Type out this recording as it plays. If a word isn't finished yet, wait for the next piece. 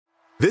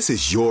This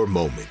is your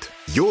moment,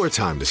 your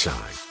time to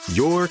shine,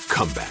 your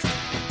comeback.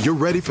 You're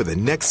ready for the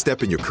next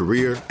step in your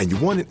career, and you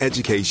want an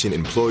education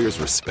employers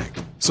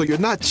respect. So you're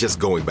not just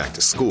going back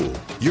to school,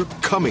 you're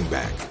coming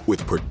back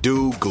with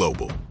Purdue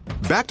Global.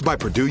 Backed by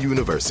Purdue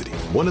University,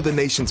 one of the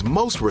nation's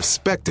most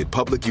respected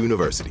public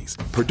universities,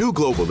 Purdue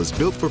Global is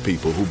built for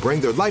people who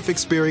bring their life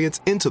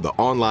experience into the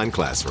online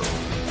classroom.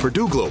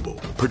 Purdue Global,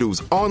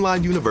 Purdue's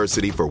online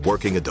university for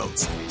working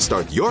adults.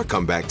 Start your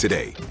comeback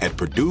today at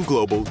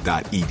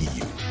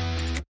purdueglobal.edu.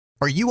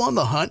 Are you on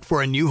the hunt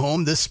for a new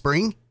home this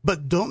spring,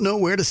 but don't know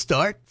where to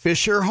start?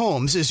 Fisher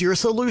Homes is your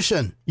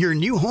solution. Your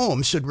new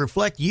home should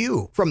reflect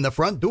you, from the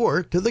front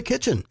door to the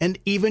kitchen, and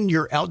even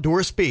your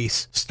outdoor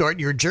space. Start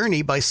your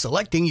journey by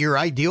selecting your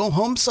ideal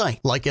home site,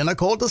 like in a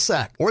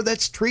cul-de-sac or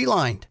that's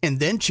tree-lined, and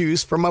then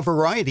choose from a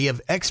variety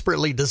of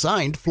expertly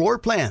designed floor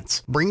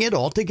plans. Bring it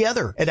all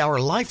together at our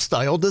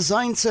Lifestyle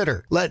Design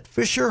Center. Let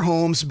Fisher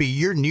Homes be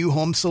your new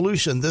home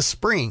solution this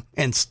spring,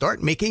 and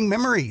start making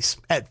memories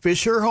at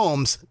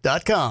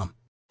FisherHomes.com.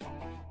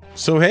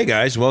 So, hey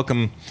guys,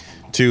 welcome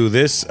to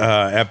this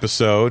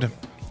episode.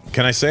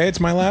 Can I say it's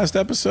my last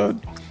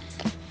episode?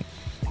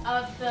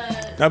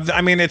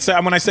 It's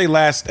when I say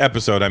last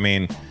episode, I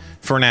mean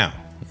for now.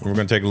 We're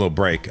going to take a little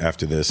break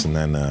after this, and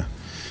then I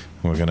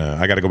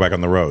got to go back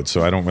on the road,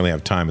 so I don't really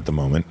have time at the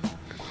moment.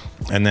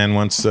 And then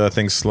once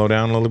things slow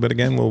down a little bit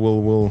again,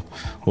 we'll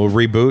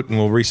reboot and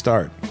we'll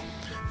restart.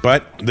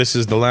 But this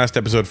is the last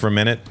episode for a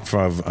minute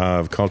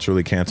of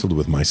Culturally Canceled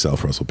with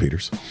myself, Russell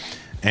Peters.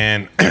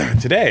 And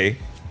today,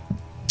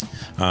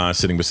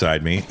 sitting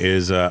beside me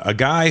is a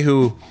guy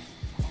who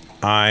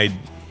I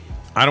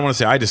don't want to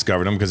say I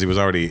discovered him because he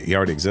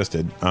already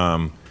existed,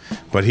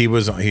 but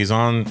he's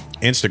on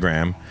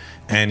Instagram,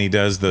 and he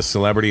does the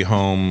celebrity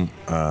home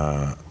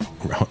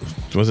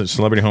was it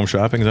celebrity home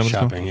shopping? Is that what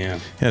shopping?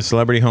 It's called? Yeah,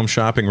 celebrity home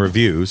shopping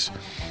reviews.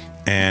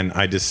 And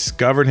I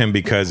discovered him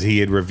because he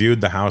had reviewed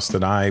the house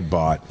that I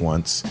bought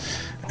once,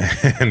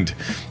 and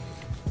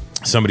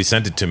somebody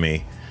sent it to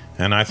me,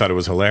 and I thought it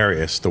was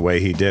hilarious the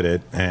way he did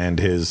it and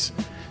his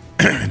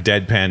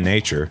deadpan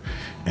nature.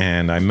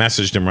 And I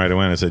messaged him right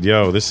away and I said,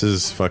 yo, this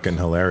is fucking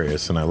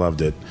hilarious, and I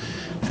loved it.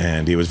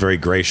 And he was very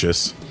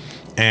gracious.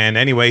 And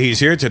anyway, he's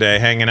here today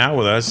hanging out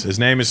with us. His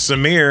name is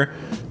Samir,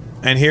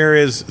 and here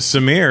is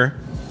Samir.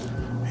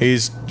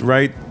 He's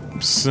right,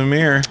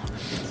 Samir.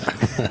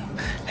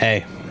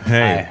 Hey.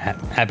 Hi,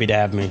 happy to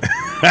have me.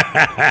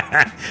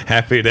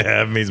 Happy to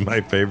have me is my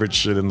favorite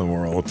shit in the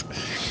world.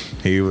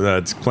 He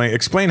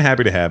explain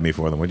happy to have me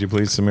for them, would you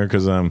please, Samir?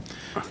 Because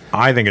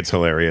I think it's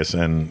hilarious,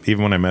 and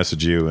even when I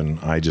message you, and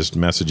I just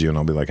message you, and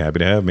I'll be like, happy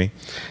to have me.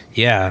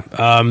 Yeah.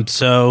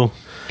 So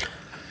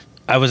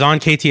I was on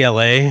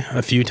KTLA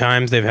a few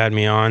times. They've had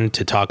me on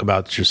to talk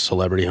about just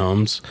celebrity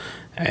homes.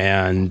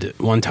 And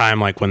one time,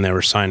 like when they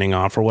were signing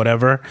off or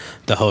whatever,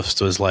 the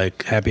host was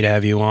like, happy to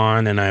have you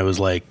on. And I was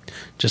like,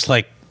 just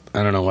like,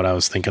 I don't know what I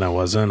was thinking I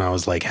wasn't. I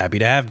was like, happy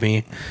to have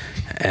me.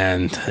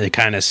 And it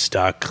kind of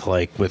stuck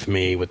like with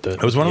me with the...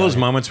 It was one of those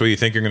moments where you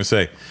think you're going to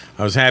say,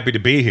 I was happy to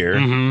be here.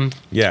 Mm-hmm.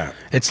 Yeah.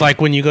 It's like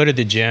when you go to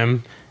the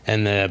gym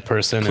and the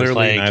person Clearly, is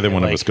like... neither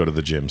one of us go to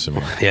the gym,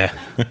 Samir. Yeah.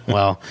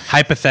 Well,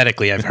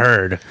 hypothetically, I've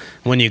heard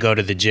when you go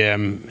to the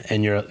gym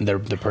and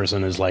the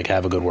person is like,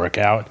 have a good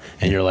workout,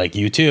 and you're like,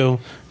 you too,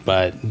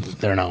 but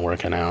they're not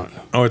working out.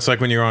 Oh, it's like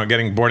when you're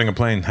boarding a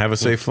plane, have a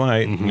safe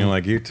flight, and you're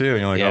like, you too. And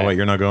you're like, oh, wait,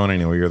 you're not going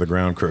anywhere. You're the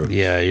ground crew.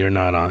 Yeah, you're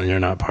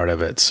not part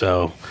of it.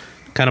 So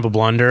kind of a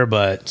blunder,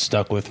 but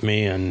stuck with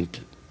me. And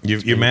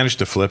you managed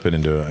to flip it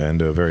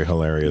into a very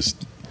hilarious...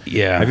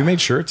 Yeah. Have you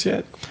made shirts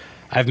yet?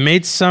 I've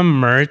made some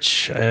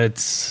merch.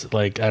 It's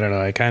like, I don't know.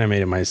 I kind of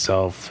made it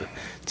myself.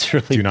 It's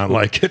really... Do you not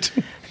like it?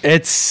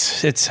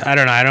 It's I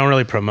don't know. I don't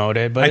really promote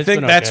it, but I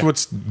think that's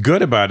what's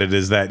good about it,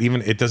 is that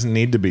even it doesn't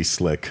need to be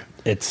slick.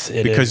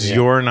 Because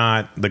you're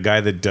not the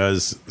guy that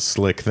does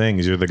slick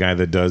things. You're the guy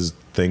that does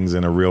things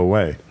in a real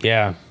way.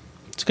 Yeah.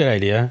 It's a good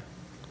idea.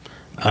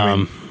 I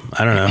don't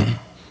know.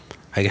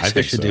 I guess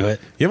I should do it.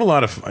 You have a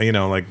lot of,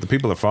 like the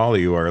people that follow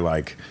you are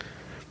like,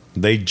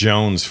 they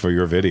Jones for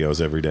your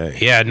videos every day.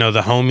 Yeah, no,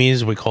 the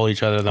homies, we call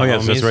each other the homies.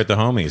 Yes, that's right, the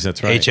homies.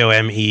 That's right.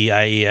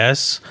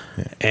 HOMEIES.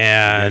 Yeah.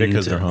 And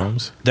because they're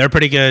homes. They're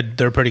pretty good.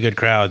 They're a pretty good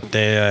crowd.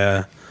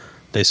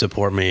 They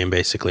support me in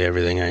basically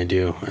everything I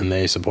do, and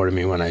they supported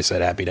me when I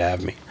said happy to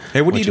have me.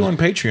 Hey, what do you do on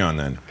Patreon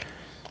then?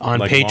 On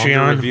like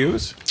Patreon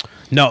reviews?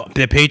 No,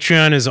 the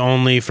Patreon is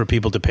only for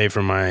people to pay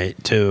for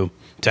to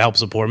help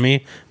support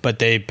me, but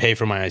they pay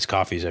for my iced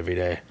coffees every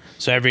day.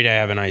 So every day I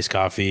have an iced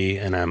coffee,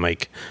 and I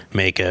make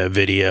a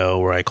video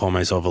where I call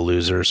myself a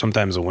loser,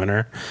 sometimes a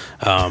winner,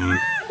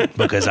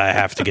 because I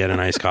have to get an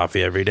iced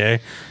coffee every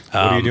day.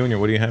 What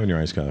do you have in your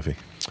iced coffee?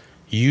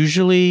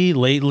 Usually,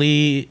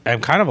 lately,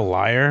 I'm kind of a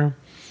liar.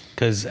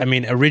 Because,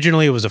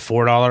 originally it was a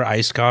 $4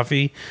 iced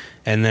coffee,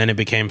 and then it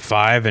became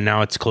 $5, and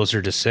now it's closer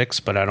to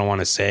 $6, but I don't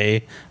want to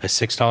say a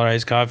 $6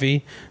 iced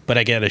coffee. But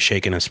I get a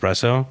shaken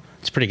espresso.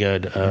 It's pretty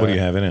good. What do you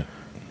have in it?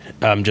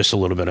 Just a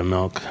little bit of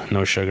milk,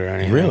 no sugar or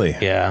anything. Really?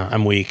 Yeah,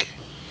 I'm weak.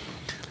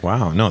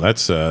 Wow, no,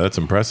 that's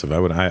impressive. I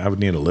would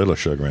need a little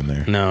sugar in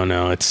there.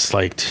 No, it's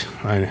like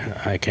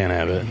I can't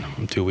have it.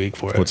 I'm too weak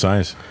for it. What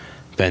size?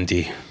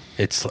 Venti.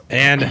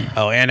 And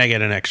I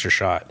get an extra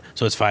shot,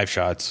 so it's 5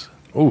 shots.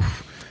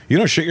 Oof. You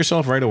don't shit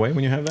yourself right away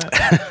when you have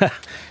that?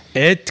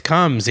 It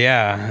comes,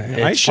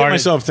 yeah. I shit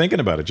myself thinking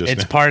about it just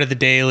It's now. part of the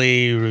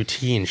daily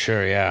routine,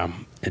 sure, yeah.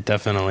 It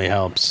definitely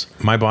helps.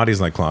 My body's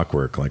like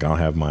clockwork. Like I'll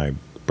have my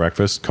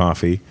breakfast,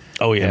 coffee,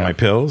 Oh, yeah. and my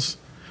pills,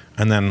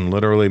 and then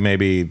literally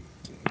maybe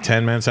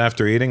 10 minutes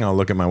after eating, I'll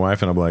look at my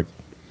wife and I'll be like,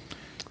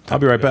 I'll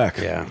be right back.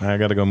 Yeah. I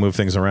got to go move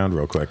things around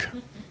real quick.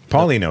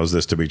 Paulie knows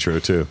this to be true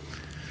too.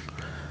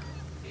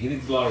 He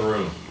needs a lot of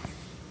room.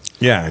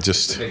 Yeah, It's a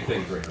just, big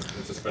thing for him.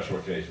 It's a special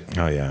occasion.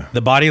 oh yeah.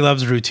 The body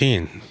loves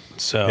routine.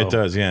 So It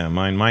does, yeah.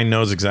 Mine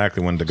knows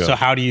exactly when to go. So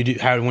how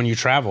when you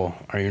travel?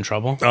 Are you in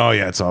trouble? Oh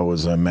yeah, it's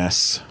always a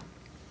mess.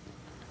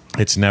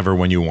 It's never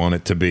when you want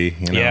it to be.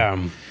 You know?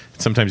 Yeah.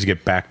 Sometimes you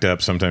get backed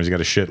up. Sometimes you got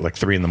to shit like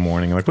 3 a.m.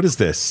 You're like, what is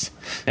this?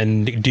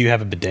 And do you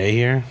have a bidet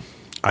here?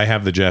 I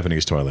have the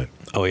Japanese toilet.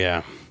 Oh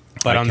yeah.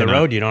 But I on the cannot-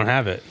 road you don't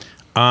have it.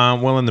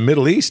 Well, in the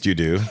Middle East, you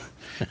do.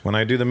 When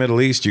I do the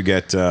Middle East, you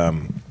get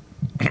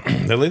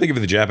they'll either give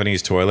you the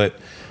Japanese toilet,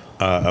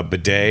 a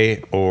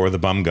bidet, or the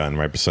bum gun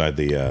right beside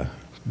the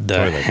The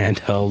toilet.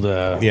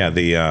 handheld Yeah,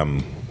 the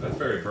That's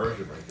very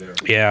Persian right there.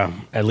 yeah.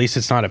 At least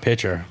it's not a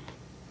pitcher.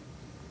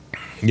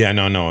 yeah,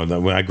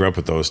 no. I grew up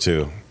with those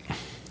too.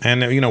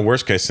 And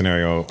worst case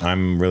scenario,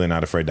 I'm really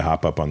not afraid to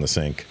hop up on the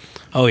sink.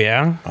 Oh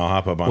yeah? I'll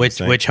hop up on the Which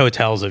sink. which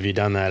hotels have you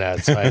done that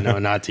at? So I know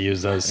not to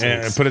use those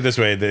And sinks. put it this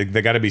way, they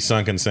got to be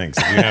sunken sinks.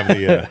 If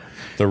you have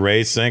the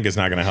raised sink, it's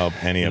not going to help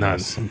any of None.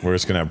 us. We're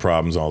just going to have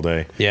problems all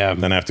day. Yeah.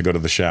 Then I have to go to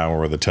the shower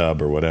or the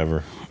tub or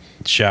whatever.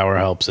 Shower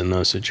helps in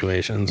those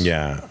situations.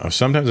 Yeah.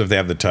 Sometimes if they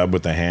have the tub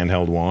with the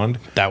handheld wand,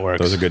 That works.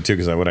 those are good too.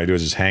 Because what I do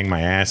is just hang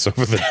my ass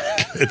over the.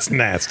 It's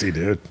nasty,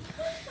 dude.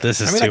 This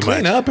is I mean, I too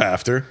clean much. up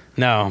after.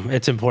 No,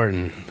 it's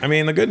important. I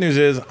mean, the good news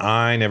is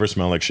I never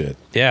smell like shit.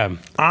 Yeah.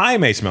 I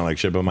may smell like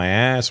shit, but my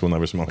ass will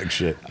never smell like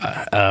shit.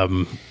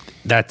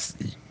 That's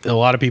a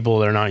lot of people,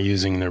 they're not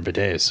using their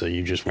bidets, so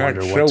you just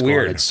wonder That's what's so going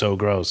on. weird. It's so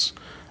gross.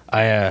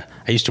 I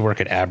used to work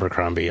at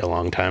Abercrombie a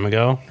long time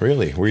ago.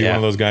 Really? Were you Yeah. one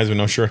of those guys with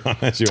no shirt on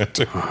as you went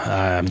to?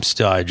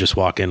 I just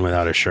walk in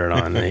without a shirt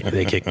on.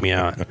 They kick me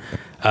out.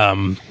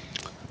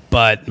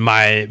 But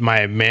my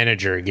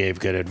manager gave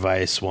good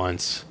advice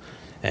once,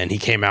 and he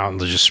came out and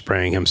was just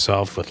spraying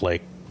himself with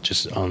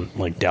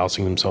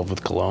dousing himself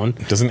with cologne.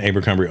 Doesn't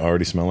Abercrombie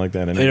already smell like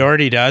that? Anyway? It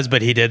already does,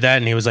 but he did that,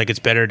 and he was like, "It's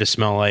better to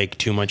smell like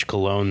too much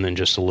cologne than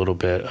just a little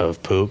bit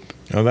of poop."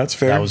 Oh, that's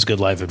fair. That was good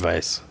life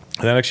advice.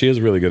 That actually is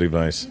really good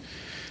advice.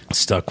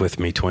 Stuck with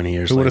me 20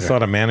 years Who would later. have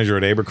thought a manager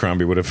at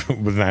Abercrombie would have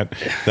been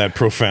that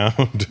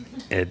profound?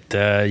 It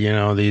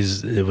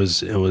it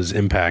was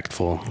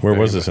impactful. Where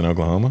was this, in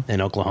Oklahoma?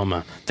 In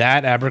Oklahoma.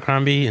 That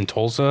Abercrombie in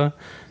Tulsa,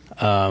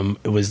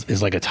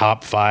 is like a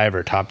top 5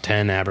 or top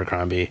 10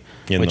 Abercrombie,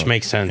 which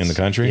makes sense in the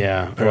country.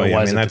 Yeah, or Well, it yeah,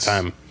 I was mean, at that's- the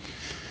time.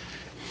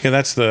 Yeah,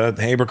 that's the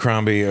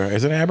Abercrombie. Or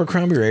is it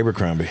Abercrombie or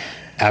Abercrombie?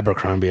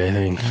 Abercrombie, I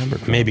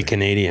think. Maybe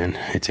Canadian.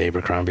 It's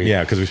Abercrombie.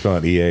 Yeah, because we spell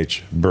it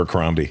E-H.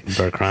 Burcrombie.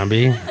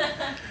 Abercrombie.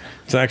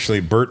 It's actually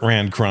Burt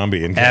Rand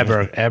Crombie. In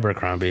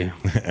Abercrombie.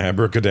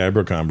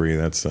 Abracadabra-Crombie.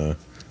 That's to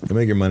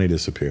make your money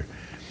disappear.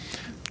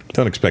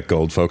 Don't expect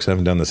gold, folks. I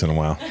haven't done this in a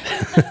while.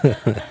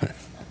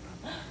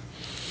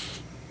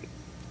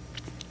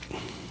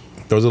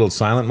 Those little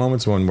silent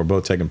moments when we're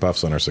both taking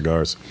puffs on our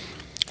cigars.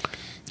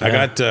 I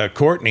got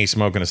Courtney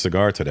smoking a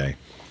cigar today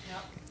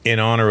in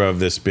honor of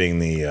this being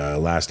the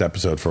last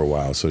episode for a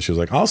while. So she was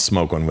like, I'll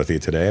smoke one with you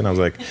today. And I was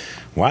like,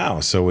 wow.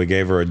 So we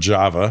gave her a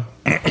Java,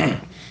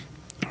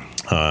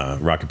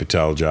 Rocky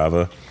Patel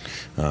Java,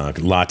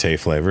 latte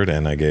flavored.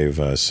 And I gave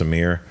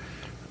Samir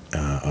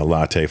a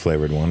latte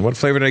flavored one. What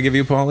flavor did I give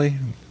you, Paulie?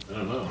 I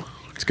don't know.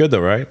 It's good though,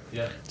 right?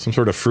 Yeah. Some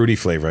sort of fruity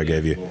flavor I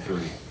gave you. Well,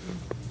 fruity.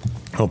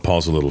 Oh,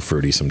 Paul's a little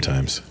fruity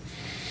sometimes.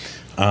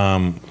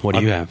 What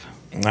do you have?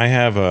 I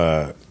have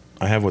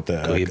what the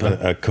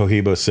Cohiba? a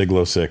Cohiba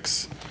Siglo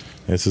 6.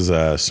 This is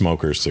a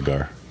smoker's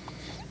cigar.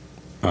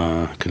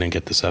 Couldn't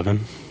get the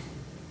 7.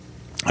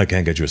 I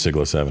can't get you a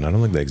Siglo 7. I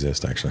don't think they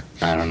exist, actually.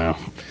 I don't know.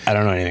 I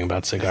don't know anything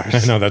about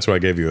cigars. No, that's why I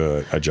gave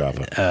you a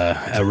Java.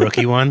 A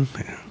rookie one?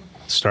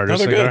 Starter No,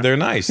 they're cigar? good. They're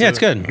nice. Yeah, it's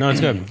good. No, it's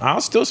good.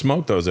 I'll still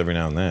smoke those every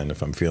now and then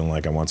if I'm feeling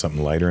like I want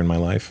something lighter in my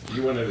life.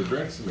 You wanted a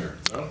drink, Samir?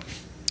 No?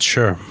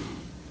 Sure.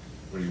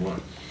 What do you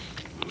want?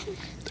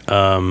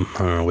 I don't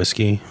know,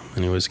 whiskey?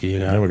 Any whiskey you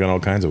Yeah, got? we got all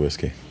kinds of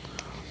whiskey.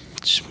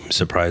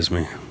 Surprise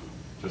me.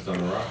 Just on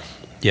the rocks?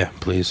 Yeah,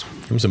 please.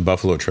 Give me some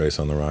Buffalo Trace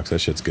on the rocks. That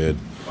shit's good.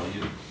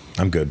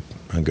 I'm good,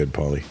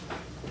 Paulie.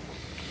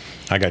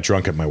 I got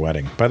drunk at my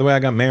wedding. By the way, I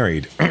got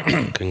married.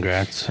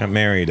 Congrats. Got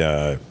married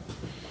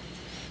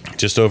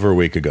just over a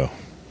week ago.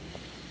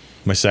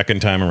 My second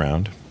time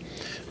around,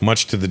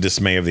 much to the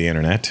dismay of the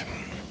internet,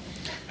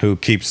 who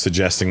keeps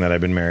suggesting that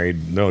I've been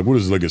married. They're like, what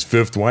is it, like his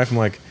 5th wife? I'm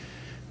like,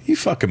 you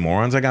fucking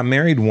morons. I got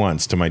married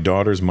once to my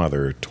daughter's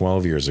mother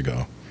 12 years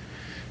ago.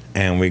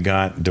 And we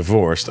got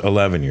divorced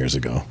 11 years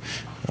ago.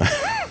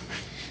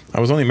 I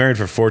was only married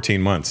for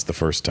 14 months the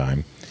first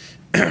time.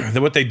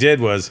 Then what they did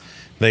was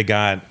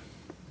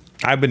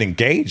I've been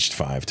engaged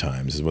 5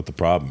 times is what the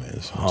problem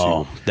is.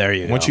 There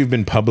you go. Once you've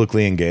been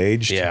publicly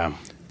engaged, Yeah.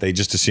 they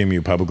just assume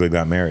you publicly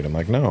got married. I'm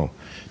like, no.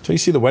 So you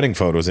see the wedding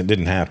photos, it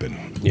didn't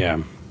happen.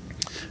 Yeah.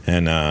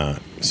 And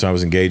so I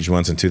was engaged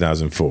once in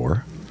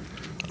 2004,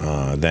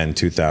 then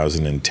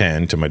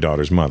 2010 to my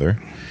daughter's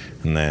mother,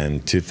 and then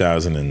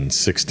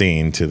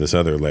 2016 to this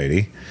other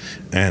lady,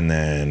 and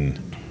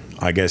then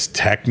I guess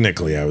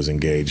technically I was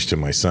engaged to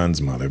my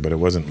son's mother, but it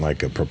wasn't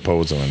like a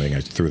proposal or anything.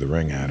 I threw the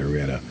ring at her. We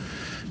had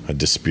a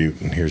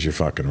dispute, and here's your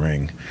fucking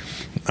ring.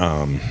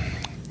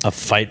 A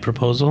fight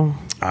proposal?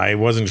 I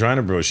wasn't trying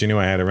to propose. She knew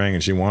I had a ring,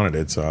 and she wanted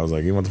it, so I was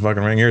like, you want the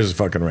fucking ring? Here's the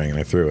fucking ring, and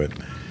I threw it.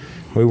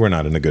 We were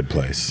not in a good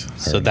place.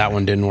 So that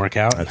one didn't work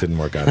out? That didn't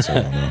work out so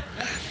well, no.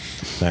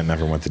 That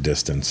never went the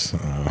distance.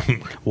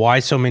 Why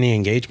so many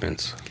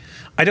engagements?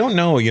 I don't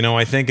know.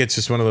 I think it's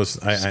just one of those.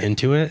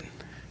 Into it?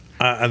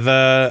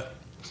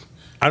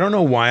 I don't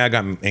know why I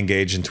got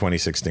engaged in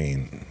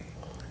 2016.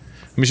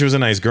 I mean, she was a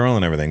nice girl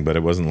and everything, but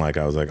it wasn't like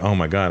I was like, oh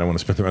my God, I want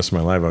to spend the rest of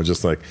my life. I was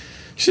just like,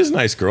 she's a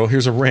nice girl.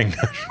 Here's a ring.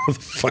 I don't know what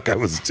the fuck I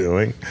was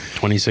doing.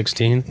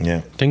 2016?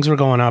 Yeah. Things were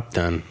going up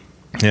then.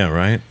 Yeah,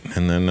 right.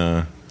 And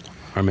then.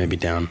 Or maybe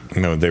down.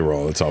 No,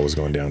 it's always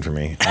going down for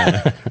me.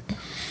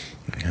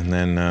 And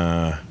then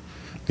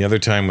the other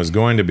time was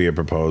going to be a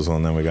proposal,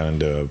 and then we got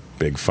into a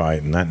big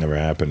fight, and that never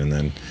happened. And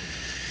then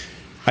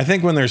I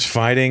think when there's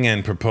fighting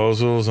and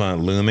proposals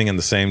looming at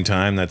the same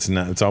time,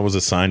 it's always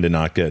a sign to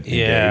not get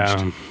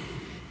engaged.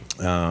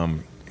 Yeah.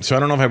 So I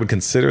don't know if I would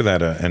consider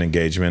that an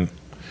engagement,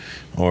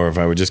 or if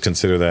I would just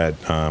consider that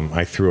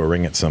I threw a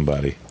ring at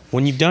somebody.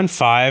 When you've done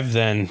 5,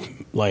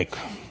 then like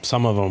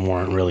some of them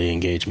weren't really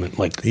engagement.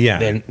 Like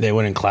they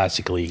wouldn't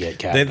classically get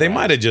categorized. They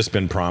might have just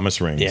been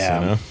promise rings.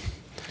 Yeah.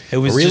 It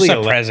was really just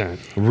a present.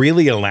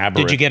 Really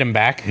elaborate. Did you get them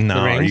back? No,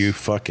 the rings? are you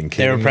fucking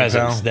kidding me? They were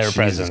presents. Pal? They were Jesus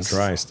presents.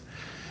 Christ.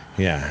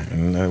 Yeah,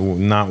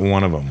 not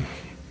one of them.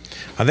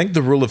 I think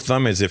the rule of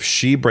thumb is if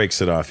she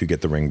breaks it off, you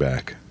get the ring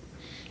back.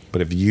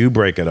 But if you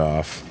break it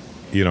off,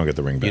 you don't get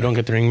the ring back. You don't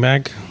get the ring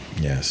back?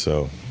 Yeah,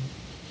 so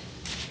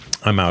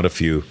I'm out a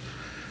few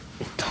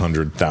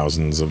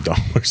 $100,000s of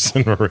dollars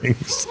in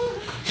rings.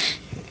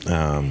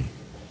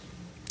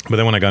 But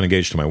then when I got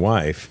engaged to my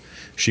wife,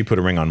 she put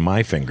a ring on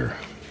my finger.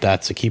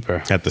 That's a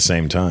keeper. At the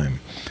same time.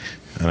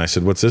 And I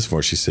said, what's this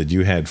for? She said,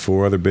 you had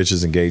 4 other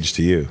bitches engaged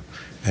to you,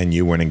 and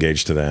you weren't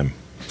engaged to them.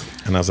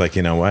 And I was like,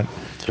 you know what?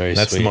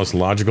 That's sweet. the most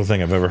logical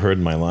thing I've ever heard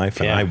in my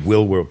life, and I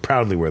will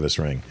proudly wear this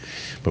ring.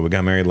 But we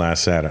got married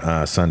last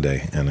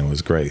Sunday, and it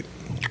was great.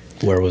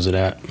 Where was it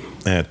at?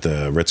 At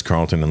the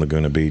Ritz-Carlton in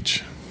Laguna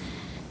Beach.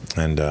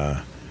 And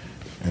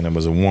it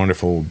was a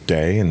wonderful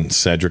day, and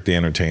Cedric the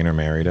Entertainer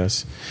married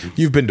us.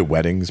 You've been to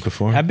weddings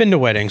before? I've been to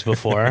weddings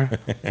before.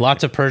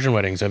 Lots of Persian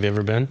weddings. Have you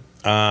ever been?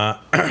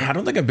 I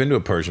don't think I've been to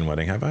a Persian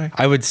wedding, have I?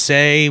 I would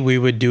say we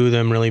would do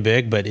them really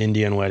big, but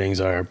Indian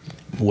weddings are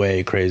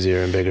way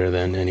crazier and bigger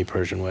than any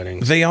Persian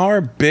weddings. They are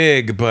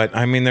big, but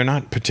I mean, they're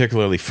not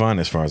particularly fun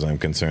as far as I'm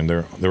concerned.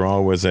 They're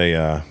always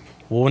a...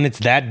 Well, when it's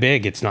that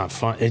big, it's not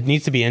fun. It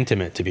needs to be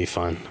intimate to be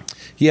fun.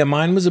 Yeah,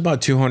 mine was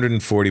about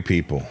 240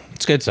 people.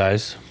 It's good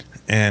size.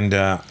 And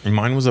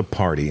mine was a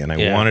party, and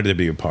I wanted it to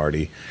be a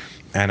party.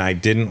 And I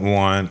didn't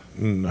want...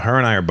 Her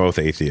and I are both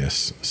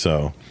atheists,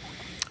 so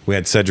we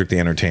had Cedric the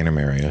Entertainer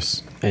marry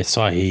us. I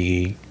saw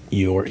you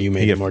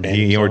made him ordain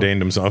He himself.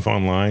 ordained himself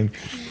online.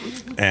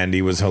 And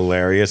he was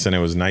hilarious, and it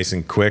was nice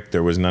and quick.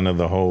 There was none of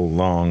the whole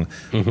long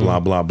blah,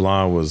 blah,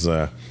 blah.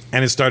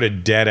 And it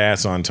started dead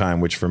ass on time,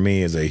 which for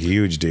me is a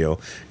huge deal,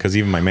 because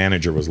even my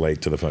manager was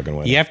late to the fucking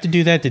wedding. You have to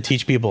do that to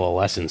teach people a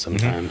lesson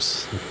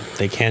sometimes.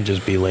 They can't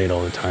just be late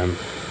all the time.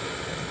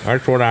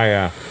 That's what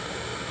I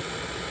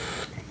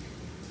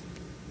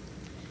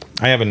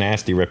have a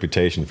nasty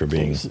reputation for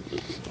being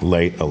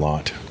late a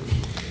lot.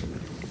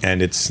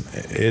 And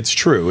it's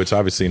true. It's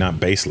obviously not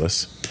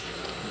baseless.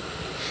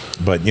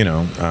 But,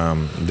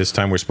 this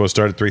time we're supposed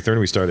to start at 3:30.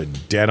 We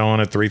started dead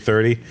on at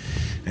 3:30.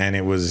 And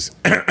it was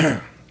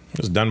it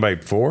was done by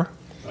 4?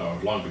 Oh,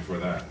 long before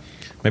that.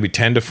 Maybe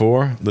 10 to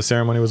 4 the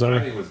ceremony was I over?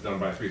 think it was done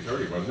by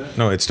 3:30, wasn't it?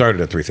 No, it started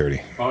at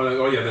 3:30.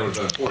 Oh yeah, that was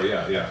done at 4.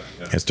 Yeah.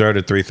 It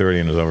started at 3:30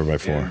 and it was over by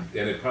 4.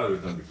 And it probably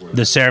was done before that.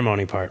 The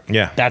ceremony part.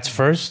 Yeah. That's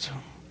first?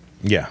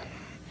 Yeah.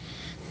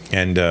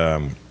 And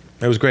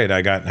it was great.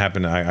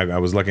 I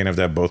was lucky enough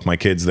to have both my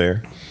kids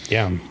there.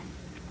 Yeah.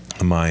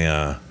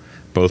 My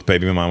both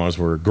baby mamas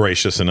were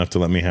gracious enough to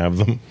let me have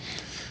them.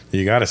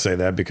 You got to say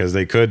that, because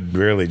they could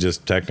really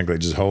just technically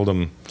just hold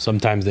them.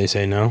 Sometimes they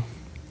say no.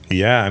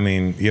 Yeah, I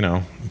mean,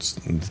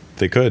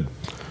 they could.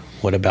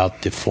 What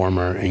about the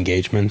former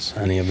engagements?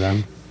 Any of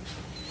them?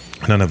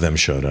 None of them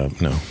showed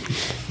up. No,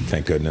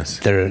 thank goodness.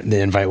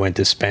 The invite went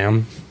to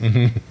spam.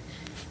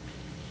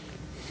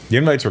 The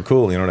invites were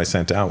cool. You know what I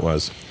sent out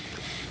was,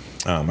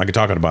 I could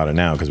talk about it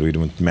now because we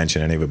didn't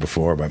mention any of it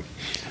before, but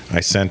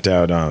I sent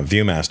out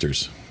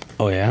Viewmasters.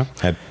 Oh yeah,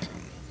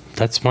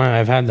 that's smart.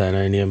 I've had that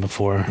idea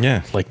before.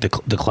 Yeah, like the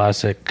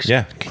classic.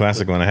 Yeah,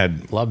 classic one. I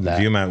had love that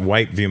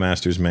white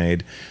Viewmasters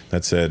made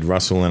that said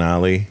Russell and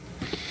Ali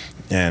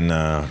and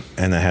I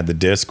had the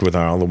disc with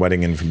all the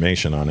wedding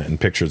information on it and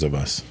pictures of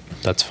us.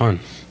 That's fun.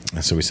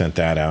 And so we sent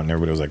that out, and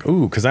everybody was like,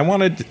 "Ooh," because I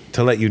wanted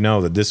to let you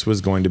know that this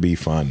was going to be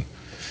fun.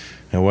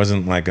 It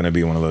wasn't like going to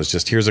be one of those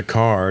just here's a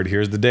card,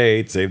 here's the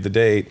date, save the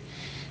date.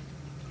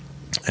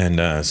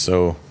 And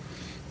so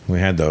we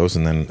had those,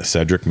 and then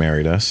Cedric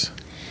married us,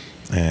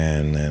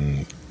 and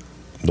then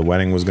the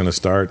wedding was going to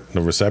start.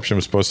 The reception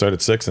was supposed to start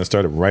at 6, and it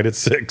started right at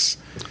 6.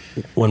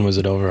 When was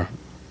it over?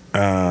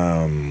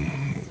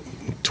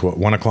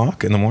 1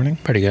 o'clock in the morning.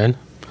 Pretty good.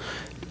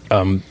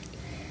 Do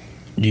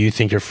you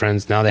think your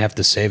friends now they have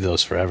to save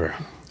those forever?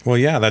 Well,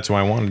 yeah, that's why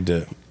I wanted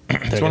to.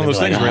 It's They're one of gonna those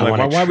be things like, where "I you're like,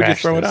 wanna why would you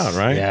trash throw it this." out,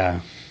 right? Yeah.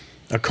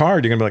 A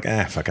card, you're gonna be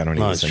like, fuck, I don't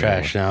need No, this it's anymore.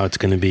 trash. Now it's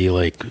going to be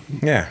like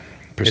Yeah,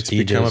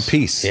 prestigious. it's become a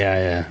piece.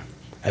 Yeah.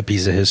 A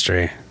piece of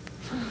history.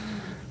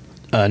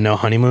 No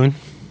honeymoon?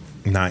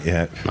 Not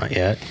yet. Not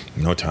yet.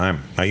 No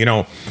time.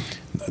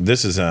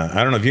 This is.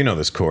 I don't know if you know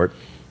this, Court,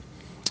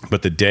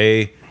 but the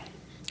day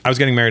I was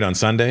getting married on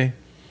Sunday,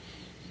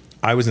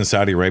 I was in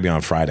Saudi Arabia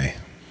on Friday,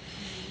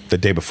 the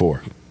day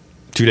before,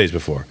 2 days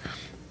before.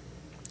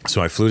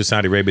 So I flew to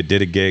Saudi Arabia,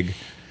 did a gig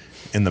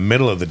in the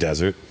middle of the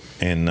desert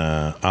in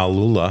Al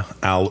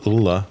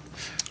Ula.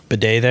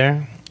 Bidet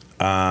there?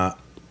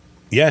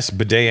 Yes,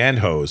 bidet and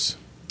hose.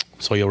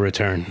 So you'll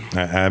return.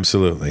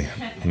 Absolutely.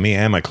 Me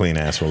and my clean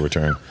ass will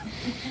return.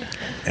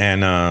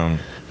 And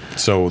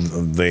so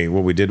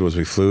what we did was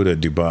we flew to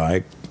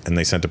Dubai, and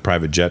they sent a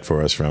private jet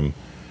for us from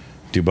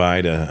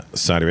Dubai to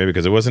Saudi Arabia,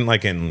 because it wasn't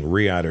like in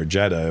Riyadh or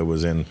Jeddah. It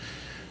was in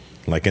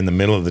the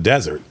middle of the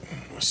desert.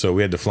 So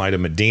we had to fly to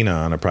Medina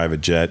on a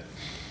private jet,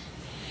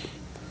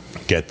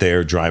 get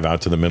there, drive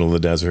out to the middle of the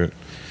desert.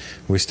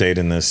 We stayed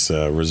in this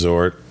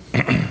resort,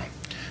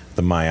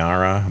 the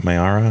Mayara,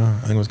 I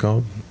think it was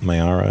called,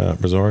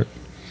 Mayara Resort.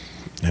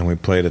 And we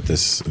played at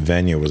this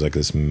venue. It was like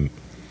this.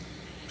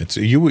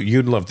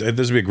 You'd love to,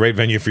 this would be a great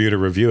venue for you to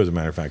review, as a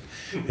matter of fact.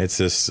 It's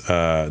this.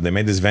 They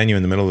made this venue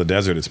in the middle of the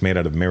desert. It's made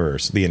out of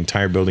mirrors. The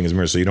entire building is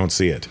mirrors, so you don't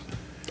see it.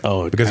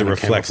 Oh, because it kinda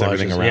reflects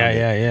everything camouflages. around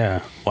it.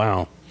 Yeah.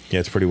 Wow. Yeah,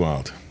 it's pretty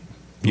wild.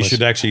 You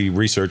should actually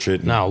research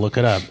it. No, look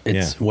it up.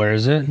 It's Where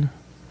is it?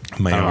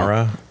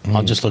 Mayara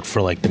I'll just look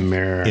for like the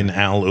mirror. in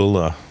Al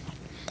Ula.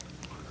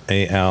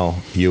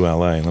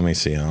 Alula. Let me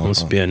see.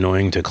 Must be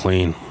annoying to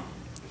clean.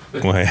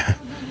 Wait.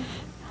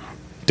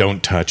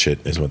 Don't touch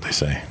it, is what they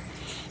say.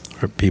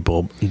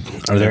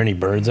 Are there any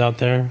birds out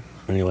there?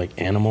 Any like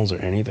animals or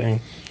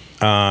anything?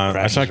 I saw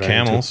Crashes right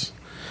camels.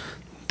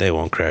 They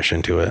won't crash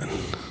into it.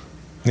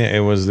 Yeah, it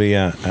was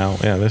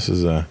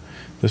the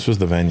this was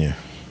the venue.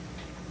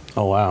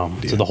 Oh wow!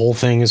 So the whole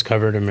thing is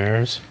covered in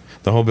mirrors.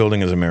 The whole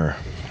building is a mirror,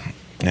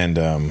 and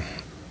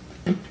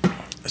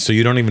so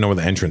you don't even know where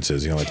the entrance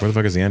is. You're like, where the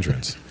fuck is the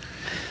entrance?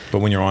 But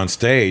when you're on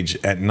stage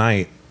at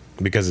night,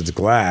 because it's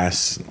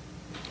glass,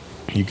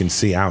 you can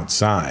see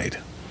outside.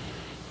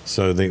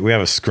 So we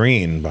have a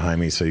screen behind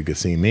me so you could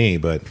see me,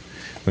 but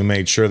we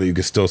made sure that you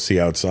could still see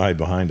outside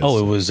behind us. Oh,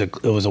 it was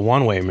a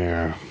one-way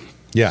mirror.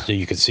 Yeah. So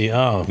you could see.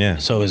 Oh, Yeah.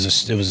 So it was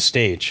a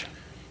stage.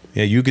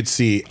 Yeah, you could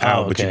see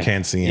out, Oh, but you okay.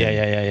 can't see in.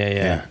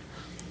 Yeah.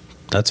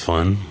 That's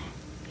fun.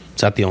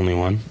 Is that the only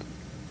one?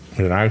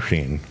 That I've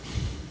seen.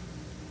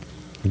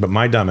 But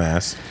my dumb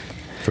ass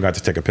forgot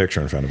to take a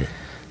picture in front of it.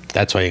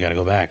 That's why you got to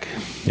go back.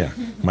 Yeah.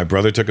 My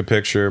brother took a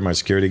picture. My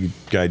security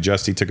guy,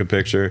 Justy, took a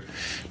picture.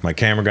 My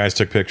camera guys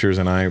took pictures,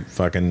 and I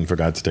fucking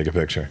forgot to take a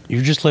picture.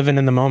 You're just living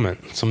in the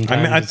moment.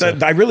 Sometimes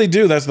I really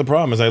do. That's the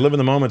problem, is I live in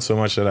the moment so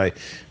much that I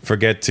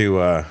forget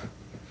to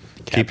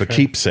keep a Capture.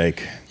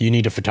 keepsake. you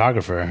need a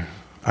photographer.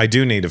 I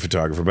do need a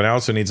photographer, but I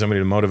also need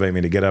somebody to motivate me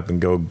to get up and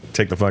go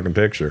take the fucking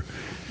picture.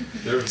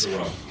 There's the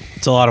rub.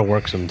 It's a lot of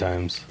work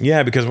sometimes.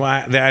 Yeah, because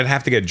I'd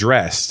have to get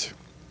dressed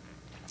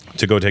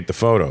to go take the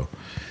photo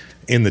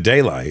in the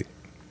daylight.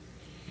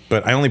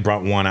 But I only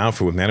brought one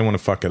outfit with me. I didn't want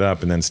to fuck it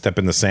up and then step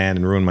in the sand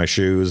and ruin my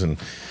shoes. And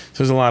so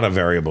there's a lot of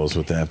variables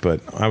with that.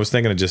 But I was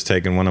thinking of just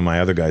taking one of my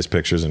other guys'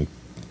 pictures and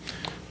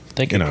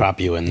They can crop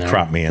you in there.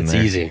 crop me in it's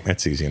there. easy.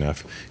 That's easy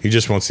enough. You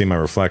just won't see my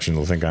reflection.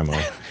 They'll think I'm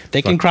a.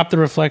 They can crop the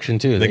reflection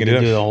too. They can can do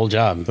do that. the whole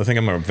job. They'll think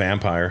I'm a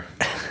vampire.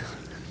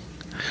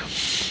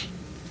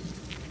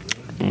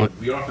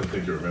 We often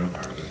think you're a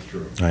vampire. That's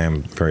true. I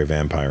am very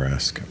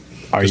vampire-esque.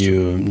 Are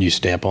you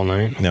stay up all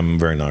night? I'm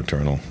very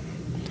nocturnal.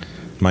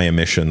 My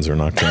emissions are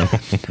nocturnal.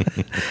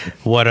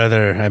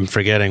 I'm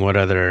forgetting what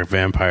other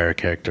vampire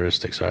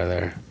characteristics are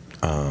there?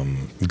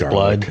 Garlic,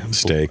 Blood,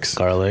 steaks.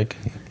 garlic,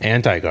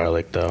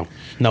 anti-garlic though.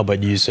 No,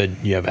 but you said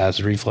you have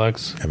acid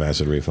reflux, I have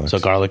acid reflux. so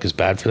garlic is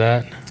bad for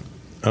that.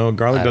 Oh,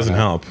 garlic I doesn't don't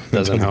know. help.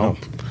 Doesn't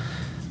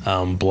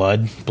help.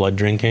 Blood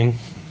drinking.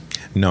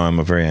 No, I'm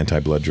a very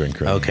anti-blood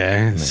drinker.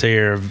 Okay, so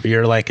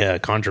you're like a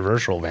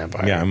controversial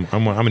vampire. Yeah,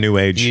 I'm a new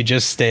age. You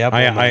just stay up all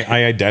night.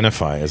 I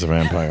identify as a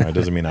vampire. It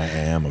doesn't mean I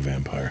am a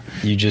vampire.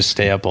 You just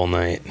stay up all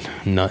night.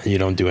 You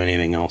don't do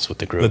anything else with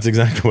the group. That's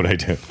exactly what I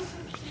do.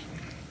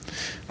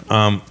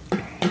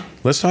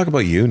 Let's talk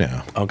about you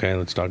now, Okay,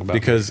 let's talk about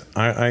because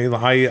I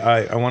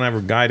want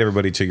to guide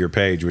everybody to your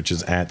page, which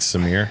is at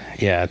Samir.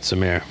 Yeah, it's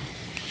Samir.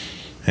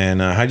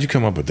 And how'd you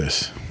come up with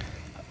this?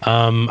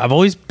 I've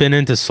always been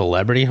into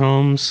celebrity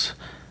homes.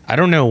 I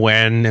don't know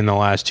when in the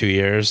last 2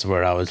 years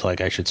where I was like,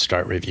 I should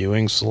start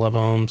reviewing celeb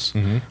homes,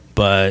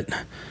 but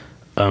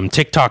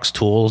TikTok's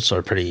tools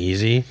are pretty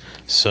easy,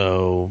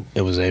 so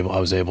I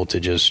was able to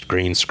just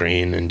green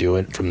screen and do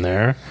it from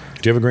there.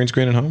 Do you have a green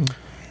screen at home?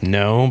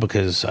 No,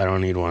 because I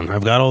don't need one.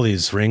 I've got all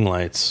these ring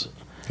lights.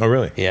 Oh,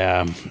 really?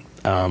 Yeah,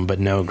 but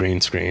no green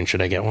screen.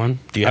 Should I get one?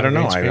 Do you I have don't a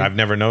know. green screen? I've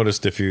never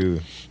noticed if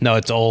you... No,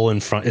 it's all in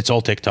front. It's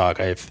all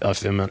TikTok. I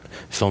film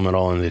it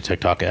all in the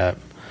TikTok app.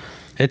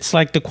 It's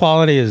like the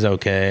quality is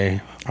okay.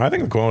 I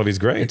think the quality's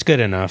great. It's good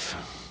enough.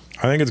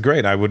 I think it's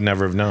great. I would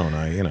never have known.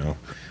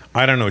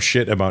 I don't know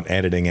shit about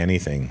editing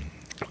anything.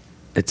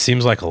 It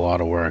seems like a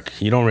lot of work.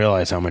 You don't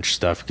realize how much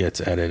stuff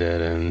gets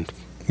edited, and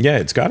Yeah,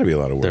 it's got to be a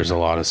lot of work. there's a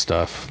lot of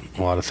stuff,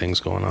 a lot of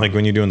things going on. Like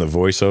when you're doing the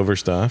voiceover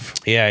stuff.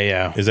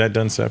 Yeah. Is that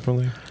done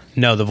separately?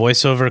 No, the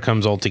voiceover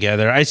comes all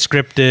together. I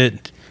script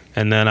it,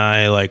 and then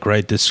I like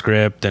write the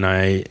script, and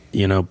I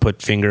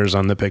put fingers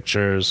on the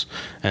pictures,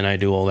 and I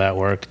do all that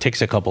work. It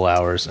takes a couple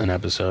hours an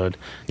episode.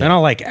 Then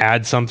I'll like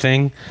add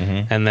something,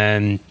 and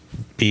then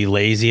be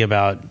lazy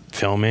about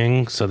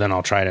filming. So then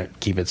I'll try to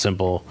keep it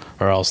simple,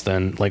 or else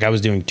then like I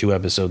was doing 2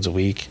 episodes a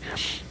week.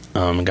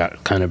 And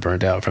got kind of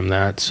burnt out from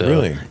that. So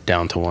Really?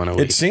 down to 1 a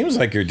week. It seems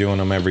like you're doing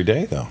them every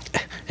day, though.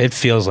 It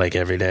feels like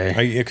every day.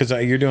 Because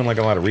you're doing like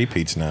a lot of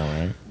repeats now,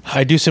 right?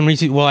 I do some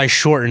well, I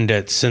shortened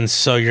it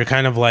so you're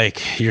kind of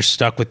like you're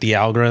stuck with the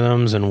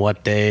algorithms and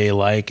what they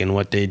like and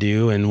what they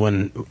do. And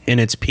when in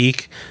its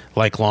peak,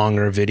 like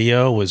longer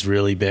video was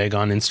really big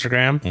on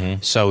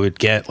Instagram, so it'd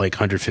get like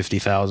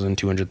 150,000,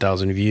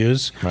 200,000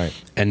 views. Right.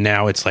 And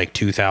now it's like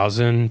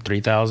 2,000,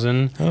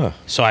 3,000. Huh.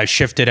 So I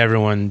shifted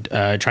everyone,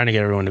 trying to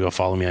get everyone to go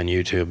follow me on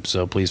YouTube.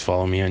 So please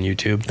follow me on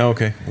YouTube. Oh,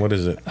 okay. What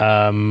is it?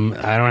 I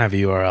don't have a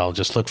URL.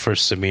 Just look for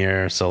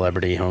Samir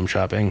Celebrity Home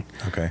Shopping.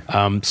 Okay.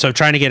 So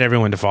trying to get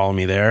everyone to follow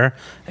me there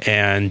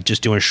and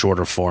just doing a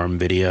shorter form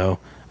video.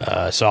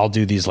 So I'll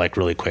do these like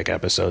really quick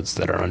episodes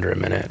that are under a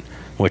minute,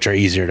 which are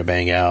easier to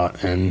bang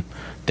out, and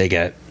they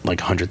get like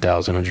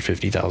 100,000,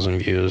 150,000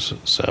 views.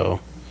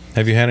 So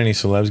Have you had any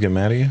celebs get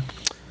mad at you?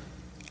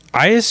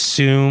 I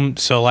assume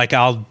so. Like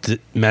I'll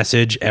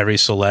message every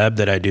celeb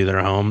that I do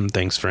their home.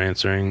 Thanks for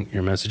answering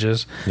your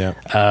messages. Yeah.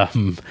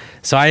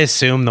 So I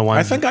assume the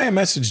ones. I think I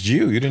messaged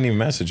you. You didn't even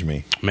message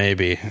me.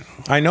 maybe.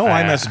 I know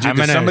I messaged you I'm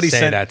because gonna somebody say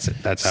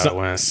sent. that's how it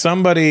went.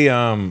 Somebody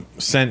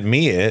sent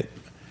me it.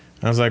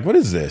 I was like, "What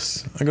is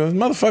this?" I go,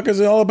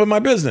 "Motherfuckers are all up in my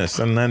business."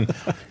 And then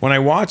when I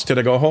watched it,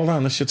 I go, "Hold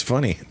on, this shit's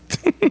funny."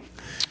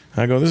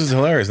 I go, "This is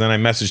hilarious." Then I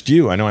messaged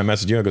you. I know I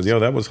messaged you. I go, "Yo,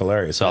 that was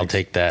hilarious." So I'll Thanks.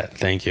 take that.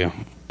 Thank you.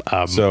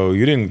 So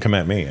you didn't come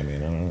at me. I mean,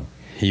 I don't know.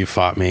 You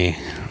fought me.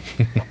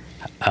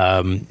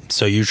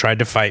 So you tried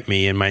to fight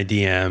me in my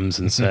DMs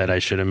and said I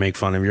shouldn't make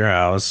fun of your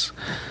house.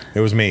 It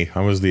was me.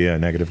 I was the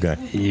negative guy.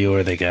 You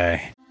were the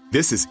guy.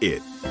 This is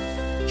it.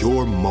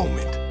 Your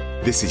moment.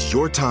 This is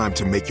your time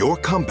to make your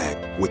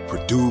comeback with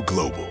Purdue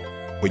Global.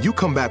 When you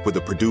come back with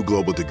a Purdue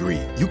Global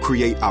degree, you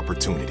create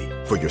opportunity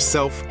for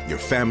yourself, your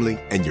family,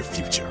 and your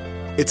future.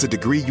 It's a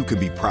degree you can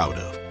be proud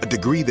of, a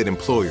degree that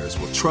employers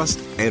will trust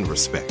and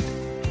respect.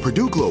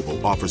 Purdue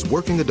Global offers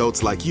working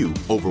adults like you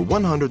over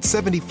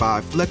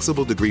 175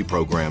 flexible degree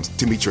programs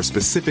to meet your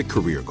specific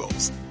career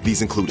goals.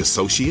 These include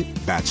associate,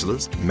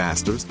 bachelor's,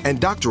 master's, and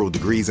doctoral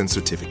degrees and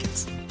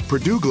certificates.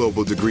 Purdue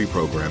Global degree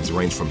programs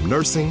range from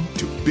nursing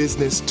to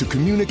business to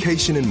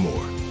communication and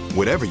more.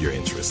 Whatever your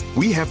interest,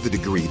 we have the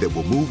degree that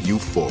will move you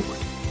forward.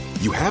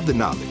 You have the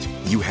knowledge,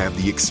 you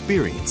have the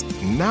experience.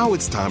 Now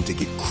it's time to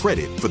get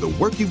credit for the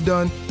work you've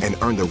done and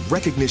earn the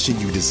recognition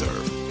you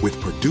deserve with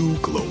Purdue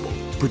Global,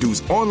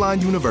 Purdue's online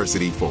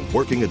university for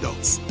working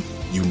adults.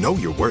 You know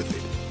you're worth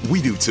it.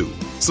 We do too.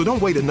 So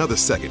don't wait another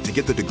second to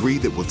get the degree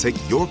that will take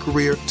your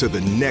career to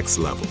the next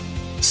level.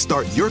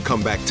 Start your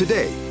comeback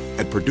today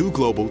at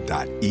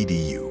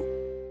purdueglobal.edu.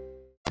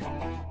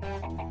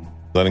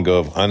 Letting go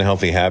of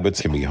unhealthy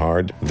habits can be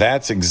hard.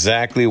 That's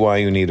exactly why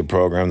you need a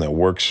program that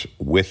works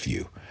with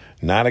you,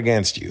 not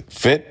against you.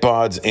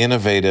 Fitbod's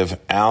innovative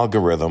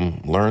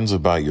algorithm learns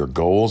about your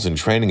goals and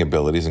training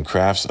abilities and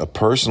crafts a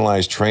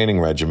personalized training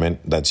regimen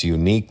that's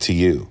unique to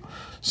you.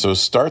 So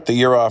start the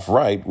year off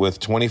right with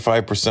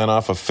 25%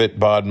 off a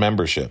Fitbod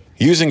membership.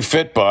 Using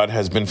Fitbod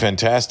has been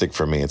fantastic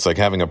for me. It's like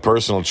having a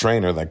personal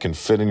trainer that can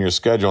fit in your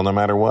schedule no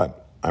matter what.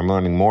 I'm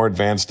learning more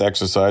advanced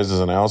exercises,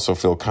 and I also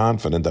feel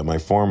confident that my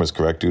form is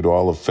correct due to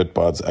all of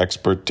Fitbod's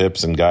expert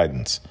tips and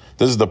guidance.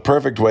 This is the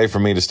perfect way for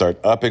me to start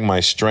upping my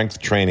strength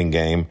training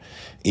game,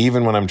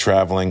 even when I'm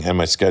traveling and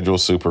my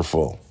schedule's super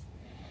full.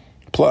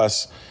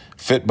 Plus,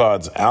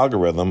 Fitbod's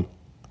algorithm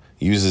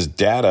uses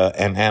data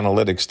and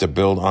analytics to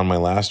build on my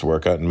last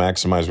workout and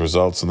maximize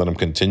results so that I'm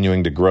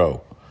continuing to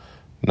grow.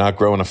 Not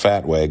grow in a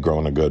fat way, grow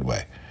in a good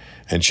way.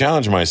 And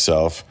challenge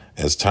myself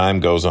as time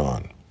goes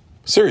on.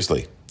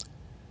 Seriously.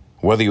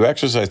 Whether you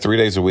exercise 3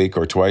 days a week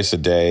or twice a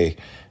day,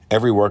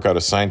 every workout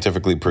is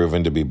scientifically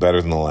proven to be better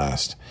than the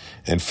last.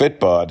 And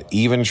Fitbod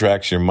even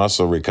tracks your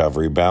muscle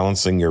recovery,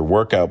 balancing your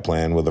workout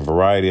plan with a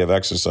variety of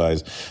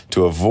exercise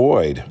to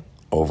avoid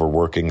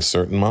overworking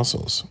certain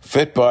muscles.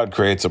 Fitbod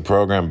creates a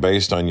program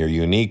based on your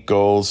unique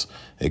goals,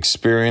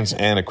 experience,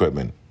 and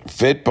equipment.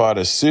 Fitbod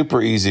is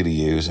super easy to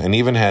use and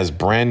even has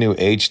brand new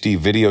HD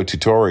video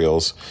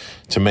tutorials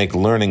to make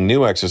learning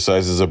new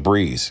exercises a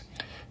breeze.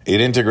 It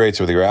integrates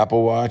with your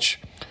Apple Watch,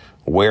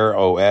 Wear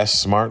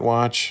OS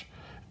smartwatch,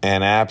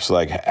 and apps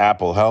like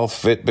Apple Health,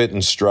 Fitbit,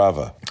 and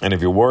Strava. And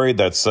if you're worried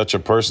that such a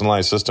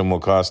personalized system will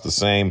cost the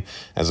same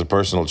as a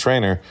personal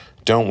trainer,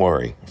 don't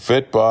worry.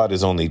 Fitbod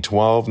is only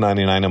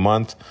 $12.99 a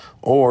month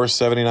or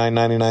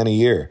 $79.99 a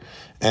year.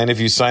 And if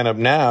you sign up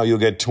now, you'll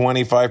get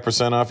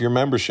 25% off your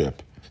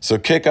membership. So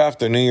kick off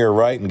the new year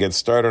right and get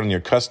started on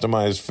your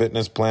customized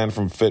fitness plan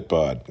from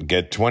Fitbod.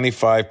 Get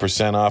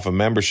 25% off a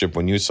membership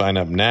when you sign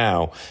up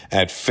now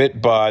at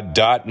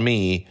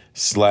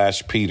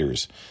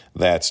fitbod.me/Peters.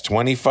 That's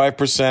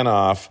 25%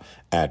 off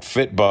at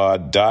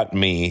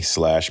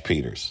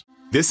fitbod.me/Peters.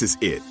 This is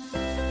it.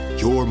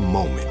 Your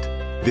moment.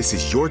 This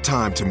is your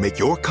time to make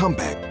your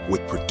comeback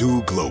with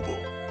Purdue Global.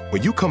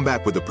 When you come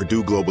back with a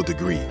Purdue Global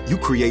degree, you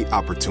create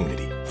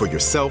opportunity for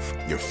yourself,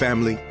 your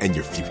family, and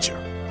your future.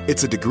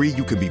 It's a degree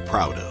you can be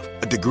proud of,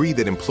 a degree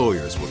that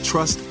employers will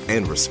trust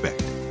and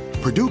respect.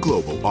 Purdue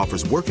Global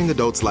offers working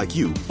adults like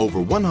you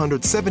over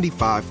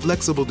 175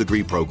 flexible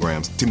degree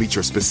programs to meet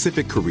your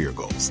specific career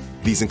goals.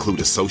 These include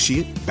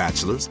associate,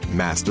 bachelor's,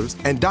 master's,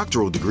 and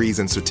doctoral degrees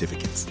and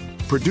certificates.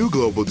 Purdue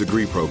Global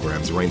degree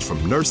programs range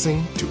from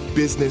nursing to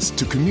business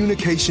to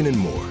communication and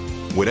more.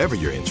 Whatever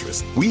your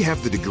interest, we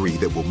have the degree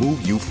that will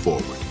move you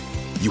forward.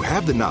 You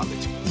have the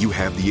knowledge, you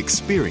have the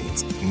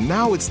experience.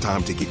 Now it's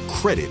time to get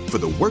credit for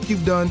the work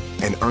you've done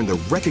and earn the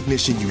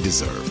recognition you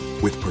deserve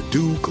with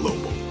Purdue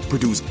Global,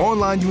 Purdue's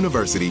online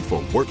university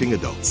for working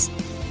adults.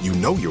 You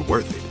know you're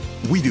worth it.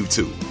 We do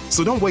too.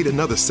 So don't wait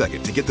another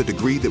second to get the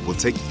degree that will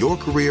take your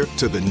career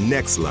to the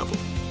next level.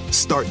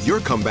 Start your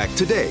comeback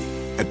today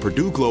at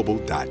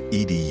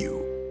purdueglobal.edu.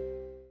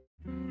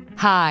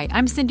 Hi,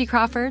 I'm Cindy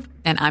Crawford,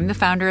 and I'm the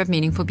founder of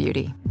Meaningful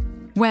Beauty.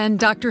 When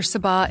Dr.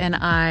 Sabah and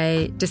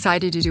I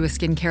decided to do a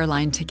skincare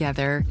line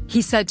together,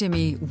 he said to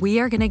me, we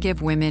are going to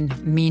give women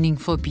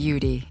meaningful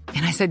beauty.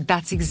 And I said,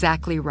 that's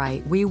exactly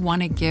right. We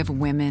want to give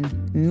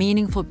women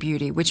meaningful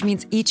beauty, which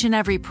means each and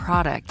every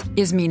product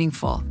is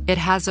meaningful. It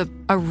has a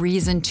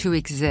reason to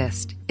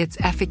exist. It's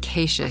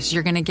efficacious.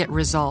 You're going to get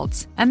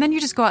results. And then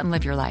you just go out and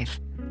live your life.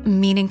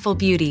 Meaningful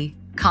Beauty.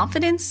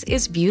 Confidence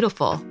is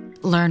beautiful.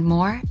 Learn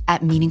more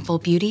at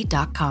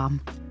meaningfulbeauty.com.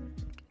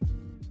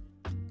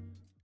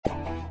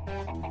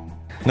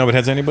 No, but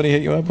has anybody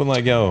hit you up with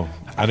like, yo,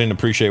 I didn't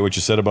appreciate what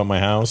you said about my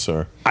house?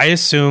 Or I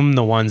assume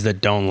the ones that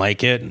don't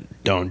like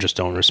it don't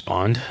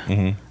respond.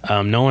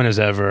 Mm-hmm. No one has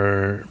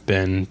ever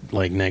been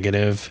like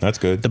negative. That's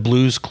good. The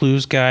Blues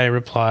Clues guy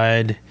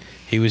replied.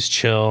 He was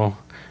chill.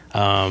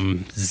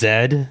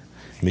 Zed,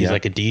 he's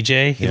like a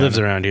DJ. He lives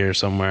around here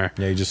somewhere.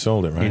 Yeah, he just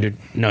sold it, right?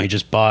 He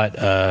just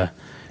bought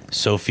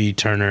Sophie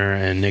Turner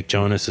and Nick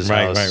Jonas's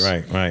house.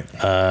 Right.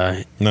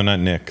 No,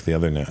 not Nick. The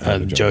other Nick.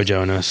 Joe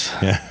Jonas.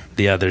 Yeah.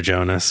 The other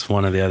Jonas.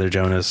 One of the other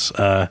Jonas.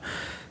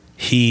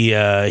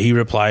 He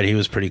replied he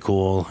was pretty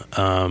cool.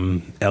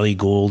 Ellie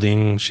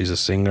Goulding, she's a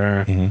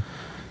singer.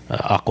 Mm-hmm.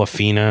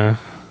 Aquafina.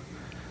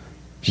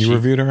 You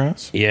reviewed her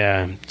house?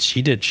 Yeah,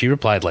 she did. She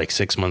replied like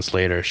 6 months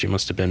later. She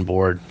must have been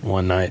bored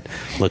one night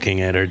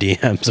looking at her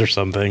DMs or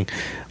something.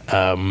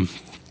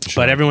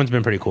 But everyone's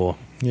been pretty cool.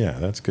 Yeah,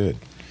 that's good.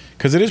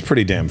 Because it is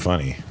pretty damn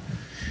funny.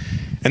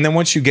 And then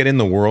once you get in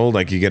the world,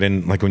 like you get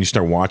in, like when you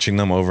start watching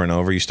them over and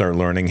over, you start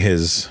learning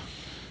his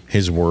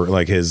word,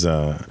 like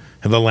the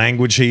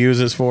language he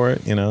uses for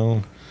it, you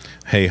know?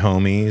 Hey,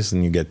 homies,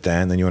 and you get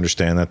that, and then you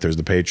understand that there's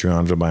the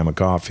Patreon to buy him a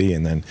coffee,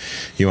 and then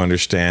you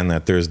understand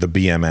that there's the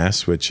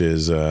BMS, which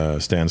is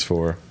stands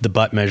for the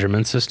butt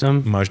measurement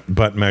system.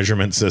 Butt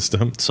measurement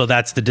system. So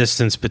that's the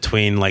distance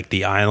between like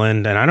the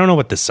island, and I don't know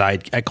what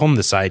I call them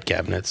the side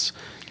cabinets.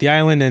 The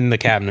island and the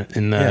cabinet,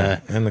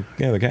 the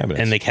cabinets,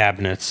 and the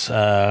cabinets.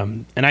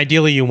 And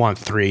ideally, you want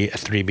three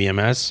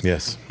BMS.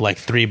 Yes, like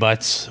 3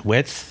 butts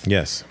width.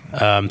 Yes.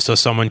 So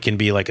someone can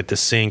be like at the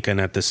sink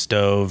and at the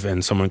stove,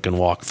 and someone can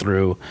walk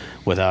through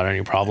without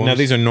any problems. Now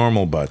these are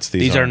normal butts.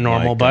 These are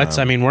normal butts.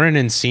 I mean, we're in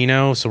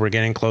Encino, so we're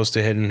getting close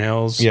to Hidden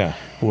Hills. Yeah,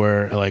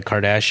 we're like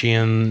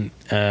Kardashian,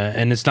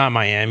 and it's not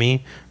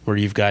Miami where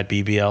you've got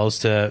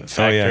BBLs to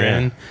factor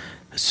in.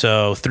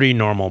 So 3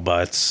 normal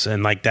butts,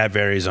 and like that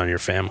varies on your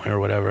family or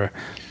whatever.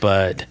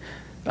 But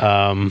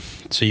so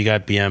you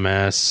got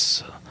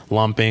BMS.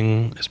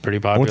 Lumping is pretty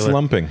popular. What's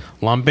lumping?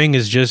 Lumping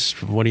is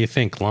just, what do you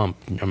think? Lump.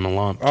 I'm a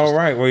lump. Oh,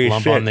 right. Where you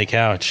lump shit on the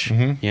couch.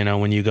 Mm-hmm. You know,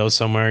 when you go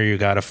somewhere, you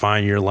got to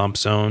find your lump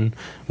zone,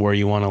 where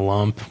you want to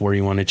lump, where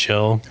you want to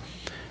chill.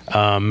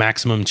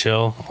 Maximum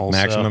chill. Also.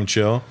 Maximum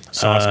chill.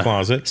 Sauce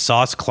closet.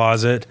 Sauce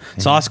closet.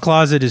 Mm-hmm. Sauce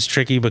closet is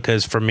tricky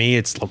because for me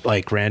it's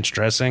like ranch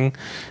dressing.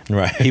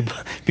 Right.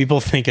 People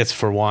think it's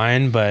for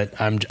wine, but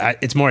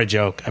it's more a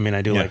joke. I mean,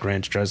 I do like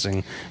ranch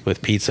dressing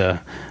with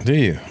pizza. Do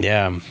you?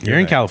 Yeah. You're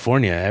in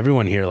California.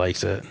 Everyone here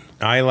likes it.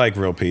 I like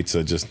real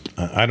pizza. Just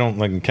I don't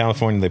like in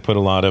California. They put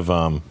a lot of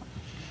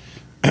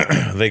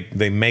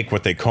they make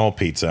what they call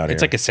pizza out here.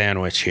 It's like a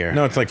sandwich here.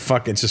 No, it's like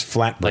it's just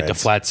flatbread. like a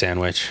flat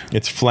sandwich.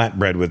 It's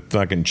flatbread with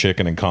fucking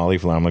chicken and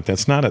cauliflower. I'm like,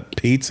 that's not a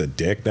pizza,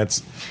 dick.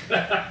 That's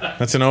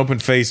an open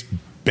faced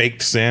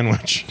baked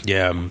sandwich.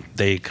 Yeah,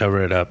 they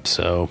cover it up.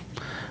 So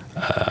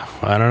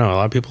I don't know. A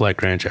lot of people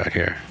like ranch out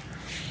here.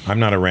 I'm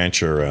not a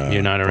rancher.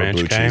 You're not a or ranch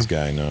blue guy? cheese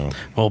guy. No,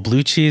 Well,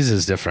 blue cheese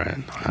is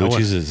different. blue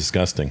cheese is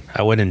disgusting.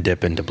 I wouldn't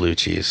dip into blue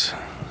cheese.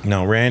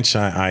 No, ranch.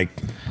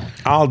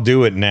 I'll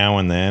do it now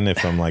and then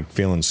if I'm like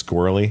feeling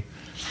squirrely.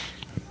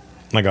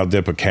 Like I'll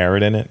dip a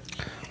carrot in it.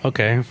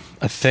 Okay,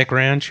 a thick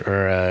ranch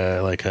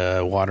or like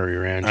a watery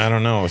ranch. I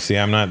don't know. See,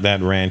 I'm not that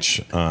ranch.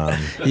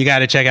 You got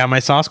to check out my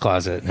sauce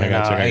closet. I gotta check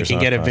out I your can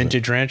sauce get a closet.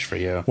 vintage ranch for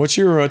you. What's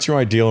your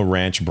ideal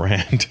ranch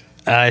brand?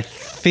 I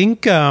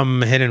think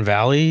Hidden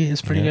Valley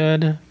is pretty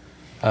good.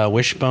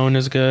 Wishbone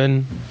is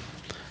good.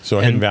 So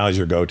Hidden Valley's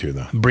your go-to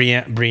though.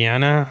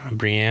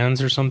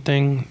 Brianne's or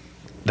something.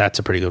 That's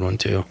a pretty good one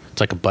too. It's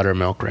like a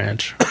buttermilk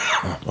ranch.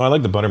 Oh, I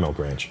like the buttermilk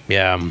ranch.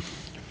 Yeah,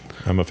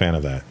 I'm a fan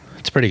of that.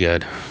 it's pretty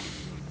good.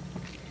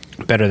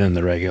 Better than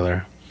the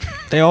regular.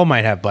 They all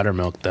might have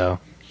buttermilk though.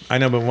 I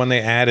know, but when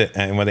they add it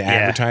and when they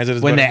advertise it,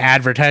 as when they buttermilk,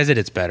 advertise it,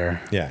 it's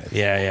better. Yeah.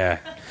 yeah.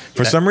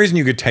 for some reason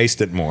you could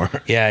taste it more.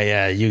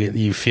 Yeah.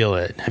 You feel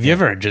it. Have you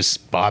ever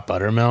just bought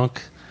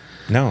buttermilk?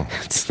 No,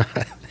 It's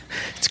not.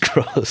 It's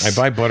gross. I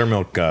buy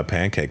buttermilk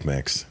pancake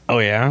mix. Oh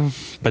yeah,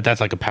 but that's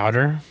like a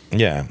powder.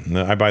 Yeah,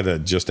 no, I buy the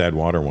just add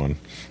water one.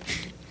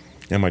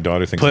 And my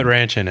daughter thinks Put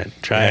ranch in it.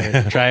 Try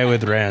it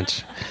with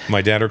ranch.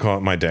 my daughter calls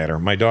them my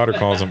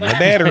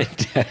dadder.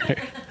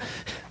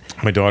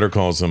 My daughter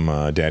calls them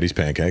daddy's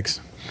pancakes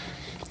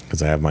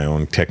because I have my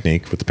own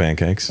technique with the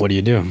pancakes. What do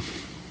you do?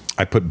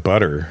 I put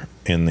butter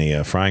in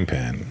the frying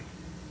pan,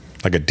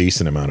 like a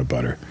decent amount of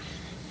butter,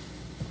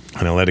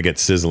 and I let it get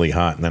sizzly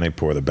hot, and then I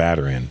pour the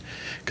batter in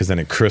because then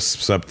it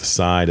crisps up the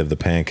side of the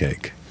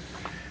pancake,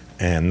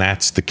 and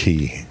that's the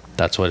key.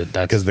 That's what it.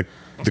 That's Because the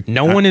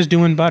no one is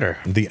doing butter.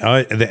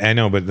 I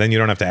know, but then you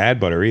don't have to add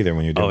butter either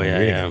when you're doing Oh,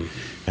 yeah. it.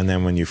 And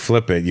then when you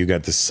flip it, you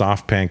got this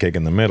soft pancake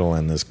in the middle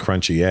and this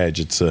crunchy edge.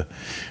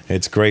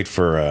 It's great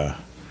for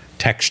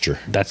texture.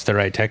 That's the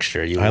right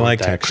texture. You I want like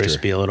that texture.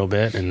 crispy a little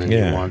bit, and then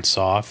Yeah. you want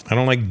soft. I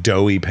don't like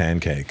doughy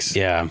pancakes.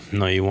 Yeah,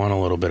 no, you want a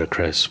little bit of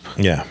crisp.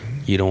 Yeah.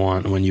 You don't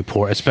want when you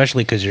pour,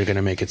 especially because you're going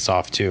to make it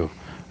soft too,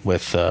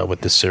 with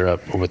the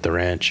syrup or with the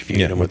ranch. If you eat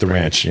Yeah, them with the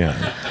ranch. Yeah.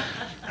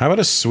 How about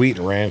a sweet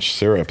ranch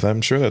syrup?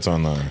 I'm sure that's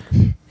on the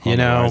You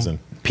know, horizon.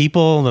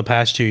 people the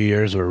past 2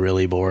 years were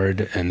really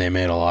bored, and they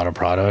made a lot of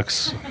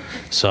products.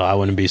 So I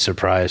wouldn't be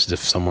surprised if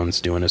someone's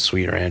doing a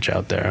sweet ranch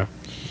out there.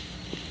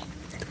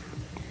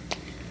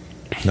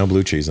 No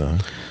blue cheese, huh?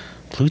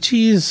 Blue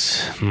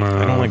cheese? No.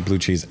 I don't like blue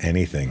cheese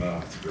anything.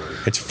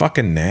 It's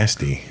fucking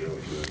nasty.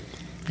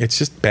 It's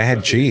just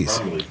bad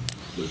cheese.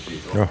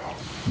 Oh.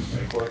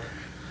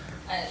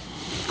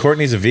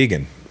 Courtney's a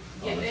vegan.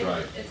 Yeah,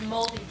 it's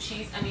moldy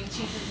cheese. I mean,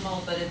 cheese is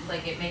mold, but it's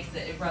like it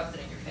rubs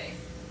it in your face.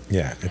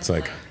 Yeah, it's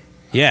like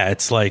Yeah,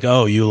 it's like,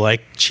 oh, you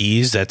like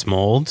cheese that's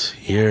mold?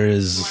 Here You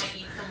is. want to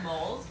eat some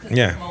mold because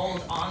Yeah. there's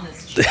mold on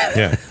this cheese.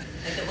 yeah,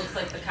 Like it looks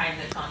like the kind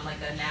that's on like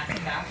a nasty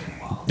bathroom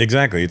wall.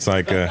 exactly. It's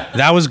like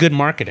That was good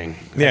marketing.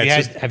 Yeah,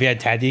 Have you had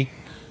taddy?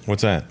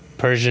 what's that?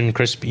 Persian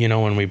crispy, you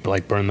know, when we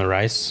like burn the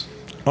rice?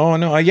 Oh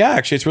no, yeah,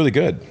 actually, it's really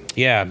good.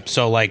 Yeah,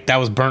 so like that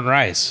was burnt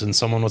rice, and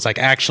someone was like,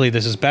 "Actually,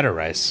 this is better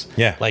rice."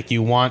 Yeah. like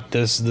you want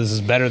this. This is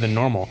better than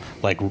normal,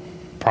 like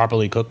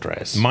properly cooked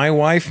rice. My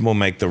wife will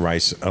make the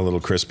rice a little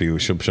crispy.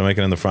 She'll make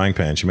it in the frying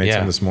pan. She made Yeah.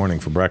 some this morning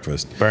for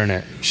breakfast. Burn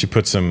it. She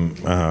put some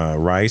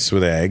rice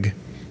with egg,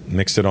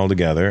 mixed it all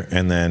together,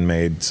 and then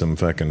made some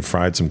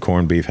fried some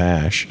corned beef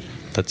hash.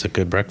 That's a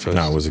good breakfast.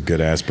 No, it was a good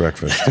ass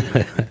breakfast.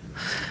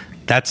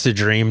 That's the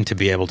dream, to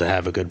be able to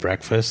have a good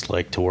breakfast,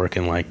 like to work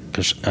in like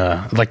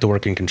to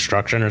work in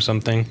construction or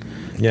something.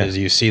 Yeah. Because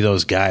you see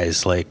those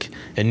guys like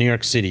in New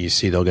York City, you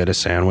see they'll get a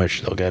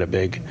sandwich, they'll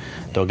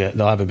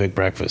have a big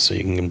breakfast, so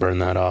you can burn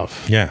that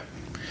off. Yeah,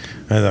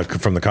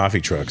 from the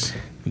coffee trucks.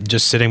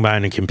 Just sitting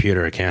behind a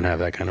computer, I can't have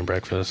that kind of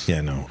breakfast.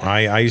 Yeah, no.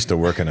 I used to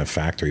work in a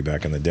factory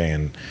back in the day,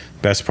 and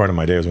best part of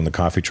my day was when the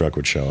coffee truck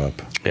would show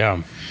up,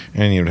 Yeah.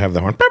 and you'd have the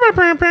horn.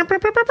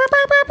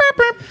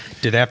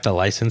 Do they have to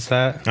license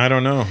that? I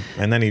don't know.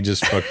 And then he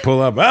just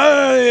pull up.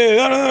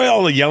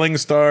 All the yelling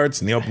starts,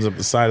 and he opens up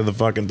the side of the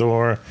fucking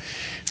door,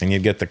 and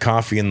you'd get the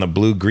coffee in the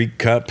blue Greek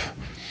cup,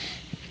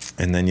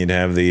 and then you'd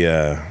have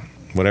the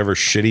whatever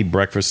shitty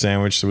breakfast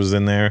sandwich that was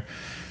in there,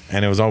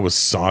 and it was always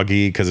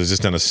soggy because it was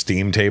just on a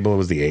steam table. It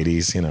was the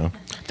 80s, you know.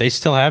 They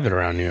still have it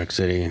around New York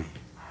City.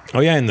 Oh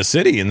yeah, in the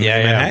city, in Yeah,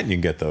 yeah. Manhattan, you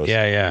can get those.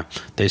 Yeah.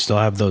 They still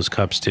have those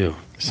cups too.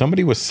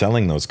 Somebody was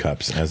selling those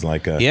cups as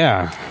like a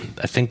Yeah,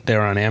 I think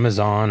they're on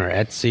Amazon or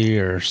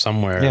Etsy or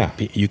somewhere. Yeah.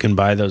 You can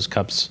buy those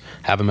cups,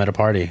 have them at a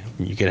party.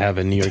 You could have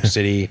a New York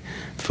City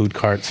food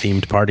cart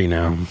themed party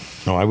now.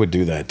 Oh, I would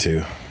do that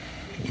too.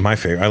 My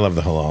favorite. I love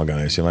the halal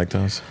guys. You like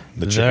those?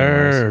 The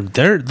chicken ones?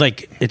 They're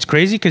like, it's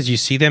crazy because you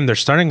see them. They're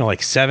starting at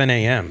like 7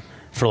 a.m.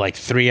 for like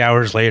 3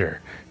 hours later.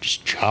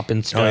 just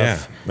chopping stuff. Oh yeah,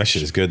 that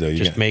shit is good though.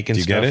 Just making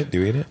Do you get stuff. it? Do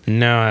you eat it?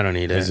 No, I don't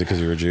eat it. Is it because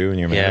you're a Jew and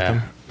you're mad at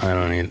them? I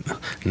don't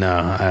eat. No,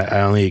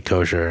 I only eat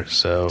kosher.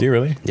 So Do you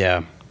really?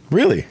 Yeah,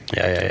 Really?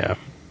 yeah.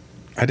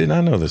 I did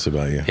not know this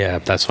about you. Yeah,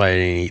 that's why I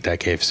didn't eat that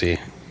KFC.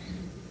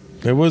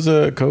 It was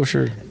a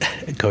kosher.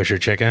 Kosher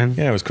chicken.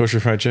 Yeah, it was kosher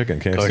fried chicken.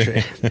 KFC.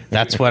 Kosher.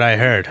 That's what I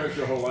heard.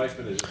 Your whole life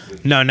and it's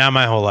just No, not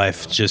my whole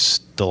life.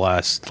 Just the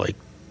last like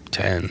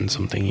 10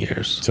 something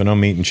years. So no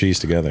meat and cheese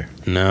together.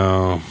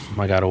 No,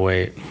 I gotta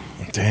wait.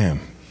 Damn.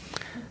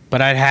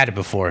 But I'd had it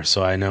before,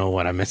 so I know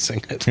what I'm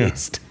missing at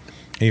least.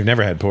 You've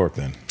never had pork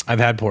then? I've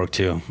had pork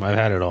too. I've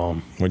had it all.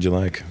 What'd you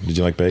like? Did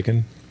you like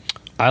bacon?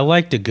 I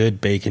liked a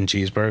good bacon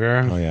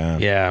cheeseburger. Oh, yeah.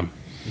 Yeah.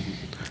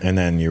 And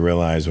then you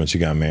realized once you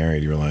got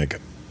married, you were like,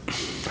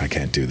 I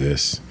can't do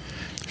this.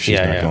 She's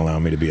Yeah, not yeah. going to allow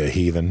me to be a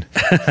heathen.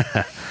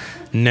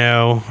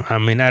 No, I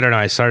mean, I don't know.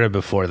 I started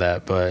before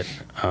that, but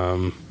I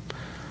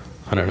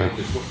don't know.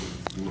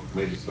 what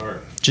made you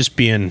start. Just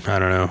being, I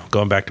don't know,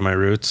 going back to my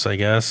roots, I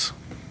guess.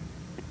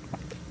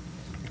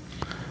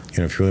 You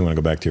know, if you really want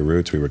to go back to your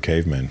roots, we were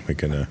cavemen. We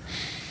can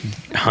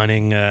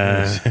Hunting,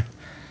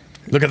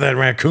 look at that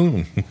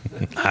raccoon.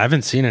 I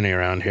haven't seen any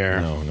around here.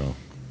 No.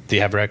 Do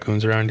you have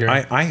raccoons around here?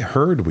 I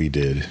heard we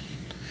did.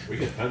 We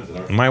get tons in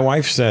our. My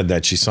wife said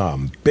that she saw a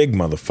big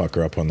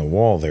motherfucker up on the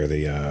wall there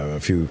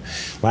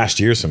last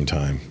year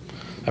sometime.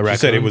 A She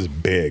said it raccoon? was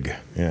big.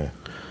 Yeah.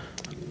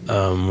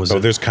 Was Oh, it?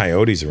 there's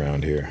coyotes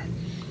around here.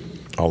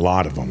 A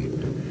lot of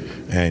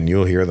them. And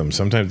you'll hear them.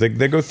 Sometimes they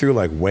go through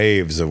like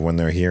waves of when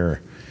they're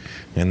here.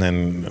 And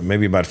then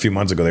maybe about a few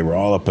months ago, they were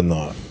all up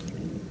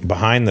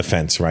behind the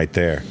fence right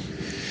there.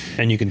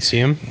 And you can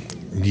see them?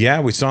 Yeah,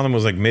 we saw them. It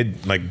was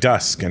like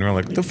dusk. And we're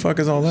like, what the fuck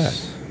is all that?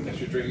 That's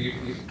your drink. You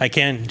I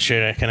can't.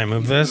 Can I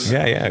move this?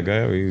 Yeah,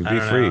 go. Be I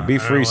don't free. know. Be I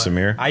don't free, know what-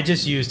 Samir. I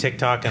just use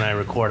TikTok and I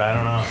record. I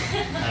don't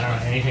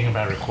know anything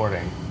about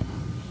recording.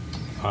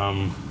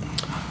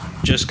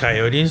 Just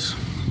coyotes.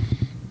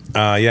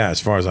 Yeah,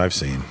 as far as I've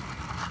seen.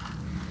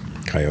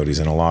 Coyotes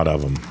and a lot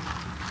of them.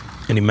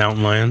 Any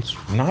mountain lions?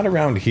 Not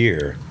around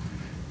here,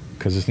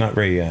 because it's not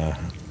very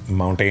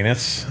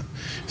mountainous.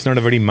 It's not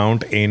a very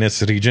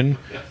mountainous region.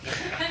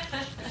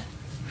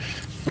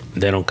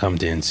 They don't come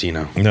to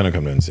Encino. None of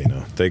them to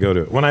Encino. They go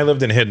to. When I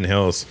lived in Hidden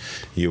Hills,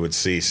 you would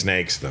see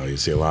snakes, though. You'd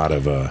see a lot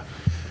of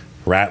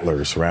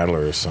rattlers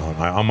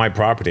on my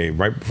property.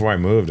 Right before I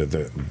moved,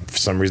 for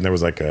some reason there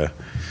was like a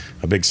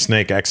big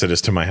snake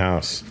exodus to my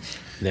house.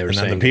 They were And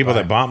then saying the people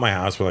goodbye. that bought my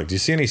house were like, "Do you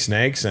see any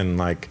snakes?" And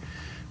like,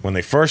 when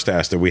they first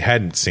asked it, we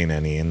hadn't seen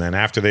any. And then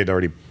after they'd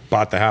already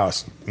bought the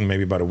house,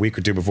 maybe about a week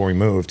or two before we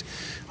moved,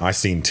 I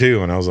seen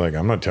two, and I was like,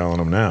 "I'm not telling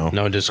them now."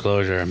 No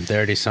disclosure. They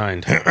already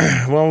signed.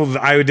 Well,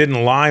 I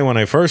didn't lie when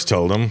I first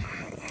told them.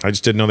 I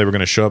just didn't know they were going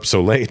to show up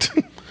so late.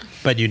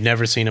 But you'd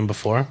never seen them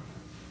before?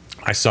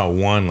 I saw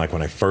one like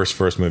when I first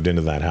moved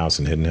into that house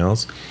in Hidden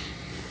Hills,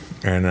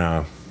 and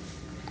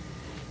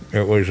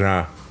it was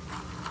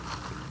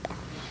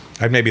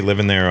I'd maybe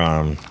living there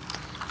a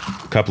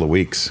couple of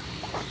weeks,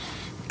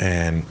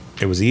 and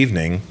it was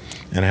evening,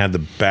 and I had the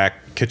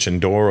back kitchen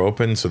door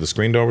open, so the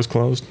screen door was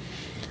closed,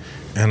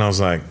 and I was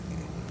like,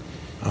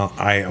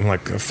 I'm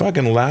like,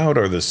 fucking loud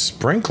are the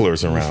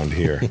sprinklers around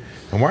here,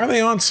 and why are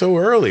they on so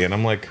early? And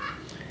I'm like,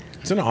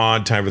 it's an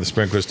odd time for the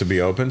sprinklers to be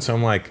open, so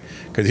I'm like,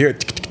 because here,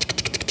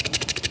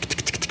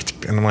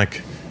 and I'm like,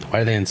 Why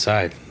are they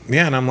inside?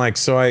 yeah, and I'm like,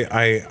 so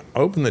I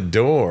open the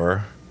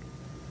door,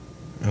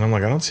 and I'm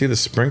like, I don't see the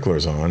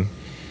sprinklers on,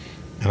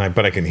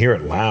 but I can hear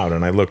it loud,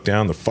 and I look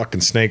down, the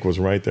fucking snake was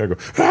right there. I go,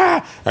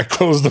 ah! I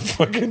closed the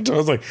fucking door. I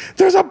was like,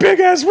 there's a big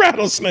ass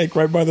rattlesnake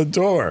right by the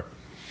door,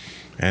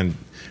 and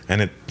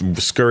it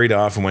scurried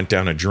off and went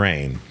down a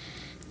drain,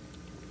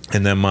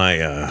 and then my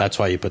That's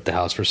why you put the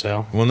house for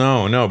sale? well,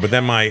 no, but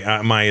then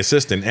my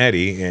assistant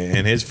Eddie,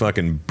 and his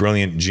fucking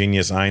brilliant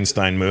genius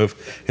Einstein move,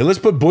 hey, let's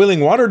put boiling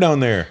water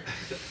down there.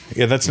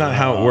 Yeah, that's not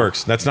how it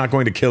works. That's not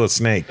going to kill a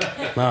snake.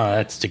 No,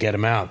 that's to get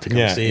them out, to come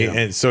Yeah, see you.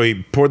 and so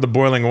he poured the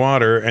boiling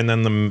water, and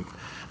then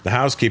the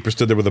housekeeper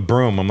stood there with a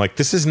broom. I'm like,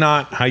 this is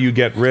not how you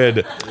get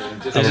rid.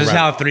 This is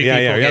how three people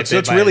get Let's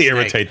bit by really a snake.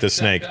 irritate this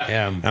snake.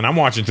 Yeah. And I'm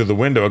watching through the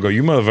window. I go,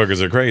 you motherfuckers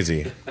are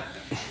crazy.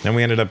 Then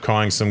we ended up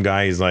calling some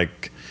guy. He's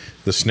like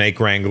the snake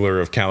wrangler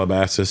of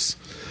Calabasas.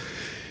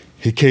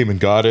 He came and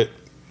got it,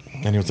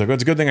 and he was like, well,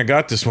 it's a good thing I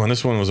got this one.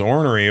 This one was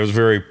ornery. It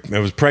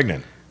was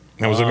pregnant.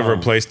 I was looking for a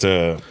place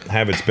to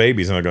have its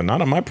babies, and I go,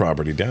 not on my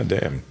property.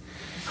 Damn.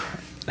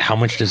 How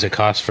much does it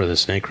cost for the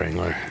snake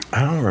wrangler?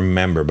 I don't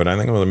remember, but I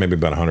think it was maybe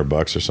about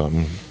 $100 or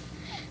something.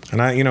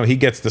 And he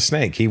gets the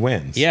snake. He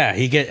wins. Yeah,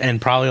 and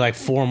probably like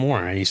 4 more,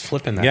 and he's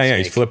flipping that Yeah,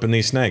 snake. he's flipping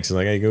these snakes. He's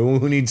like, I go,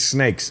 who needs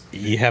snakes?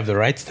 You have the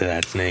rights to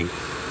that snake.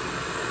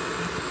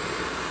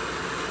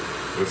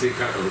 Was he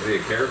a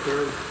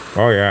character?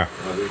 Oh, yeah.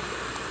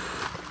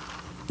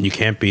 You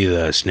can't be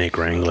the snake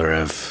wrangler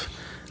of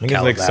I think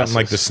it's like something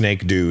like the Calabasas.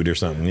 snake dude or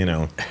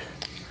something,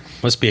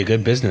 Must be a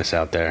good business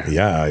out there.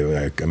 Yeah,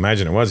 I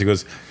imagine it was. He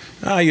goes,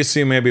 you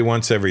see maybe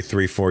once every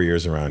 3-4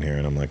 years around here.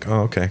 And I'm like,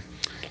 oh, okay.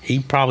 He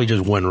probably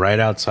just went right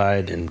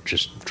outside and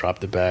just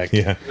dropped it back.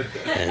 Yeah.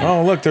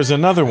 Oh, look, there's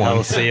another one.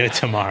 I'll see you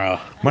tomorrow.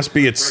 Must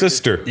be its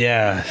sister.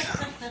 Yeah.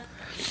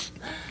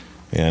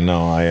 Yeah,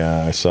 no,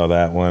 I saw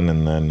that one,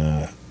 and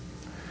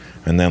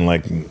then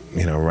like,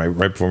 you know,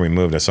 right before we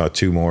moved, I saw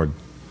 2 more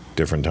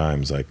different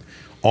times, like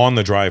on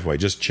the driveway,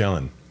 just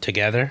chilling.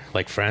 Together,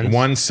 like friends?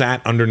 One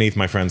sat underneath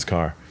my friend's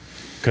car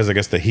because I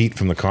guess the heat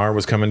from the car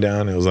was coming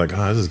down. It was like,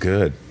 oh, this is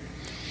good.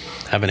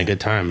 Having a good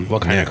time.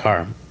 What kind of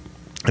car?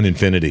 An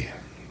Infinity.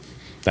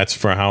 That's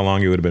for how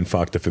long you would have been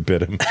fucked if it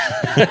bit him.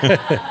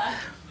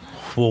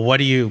 Well,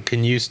 do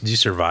you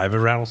survive a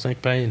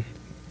rattlesnake bite? I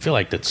feel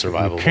like that's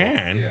survivable. You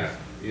can.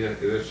 Yeah,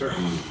 there's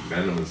certain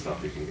venom and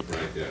stuff you can get,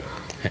 right?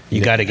 Yeah.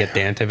 You got to get the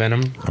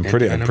antivenom.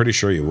 I'm pretty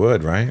sure you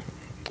would, right?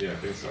 Yeah, I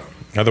think so.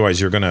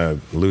 Otherwise, you're gonna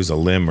lose a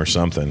limb or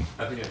something.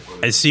 I think that's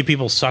what I see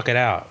people suck it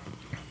out.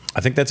 I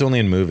think that's only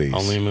in movies.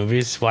 Only in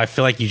movies? Well, I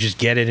feel like you just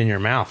get it in your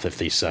mouth if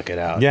they suck it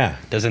out. Yeah.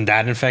 Doesn't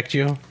that infect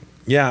you?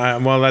 Yeah,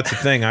 well, that's the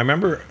thing. I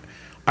remember,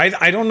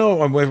 I don't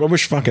know. I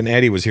wish fucking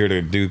Eddie was here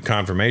to do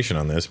confirmation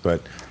on this,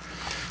 but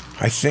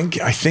I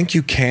think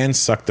you can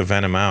suck the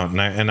venom out,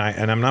 and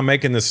I'm not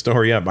making this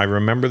story up. I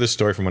remember this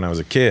story from when I was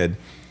a kid.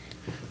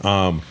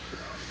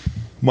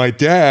 My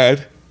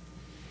dad,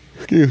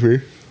 excuse me.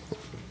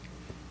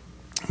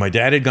 My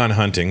dad had gone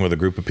hunting with a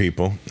group of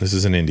people. This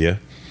is in India,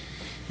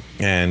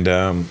 and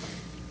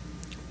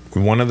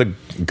one of the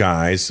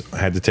guys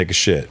had to take a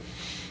shit.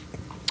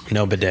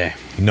 No bidet.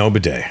 No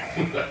bidet.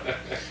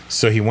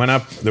 So he went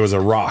up. There was a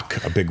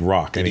rock, a big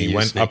rock, and he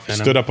went up,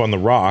 stood up on the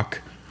rock,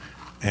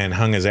 and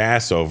hung his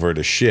ass over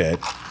to shit.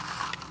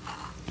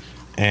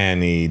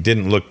 And he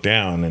didn't look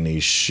down, and he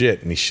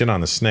shit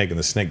on the snake, and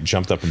the snake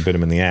jumped up and bit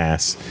him in the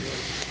ass.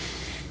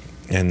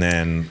 And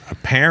then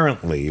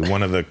apparently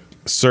one of the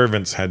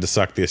servants had to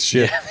suck this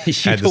shit,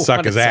 had to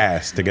suck his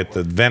ass to get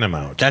the venom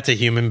out. That's a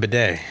human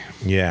bidet.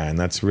 Yeah, and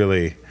that's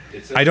really.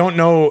 I don't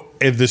know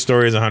if the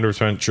story is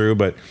 100% true,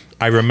 but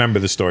I remember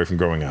the story from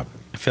growing up.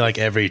 I feel like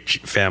every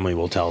family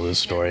will tell this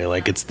story.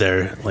 Like it's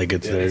their.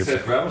 It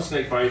says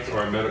rattlesnake bites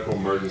are a medical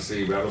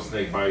emergency.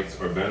 Rattlesnake bites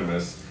are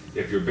venomous.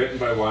 If you're bitten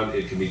by one,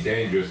 it can be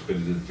dangerous, but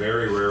it is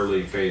very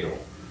rarely fatal.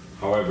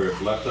 However,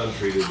 if left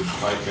untreated, the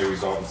bite may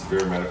result in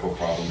severe medical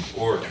problems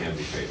or it can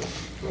be fatal.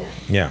 So,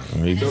 yeah.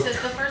 It's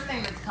just the first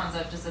thing that comes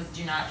up just says,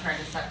 do not try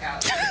to suck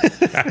out.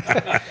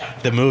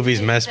 The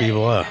movies mess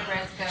people up.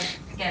 At risk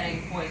of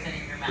getting poison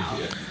in your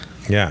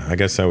mouth. Yeah, I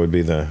guess that would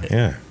be the,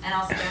 yeah. And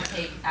also don't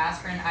take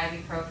aspirin,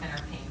 ibuprofen,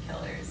 or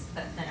painkillers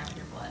that thin out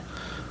your blood.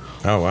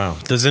 Oh, wow.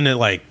 Doesn't it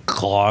like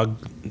clog?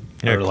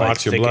 Yeah, or it like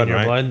clots your thicken blood,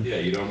 right? yeah,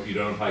 you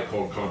don't apply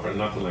cold comfort,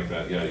 nothing like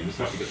that. Yeah, you just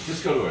have to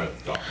just go to a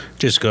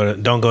doctor.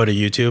 Don't go to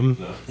YouTube.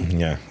 No.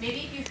 Yeah.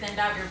 Maybe if you thinned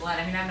out your blood,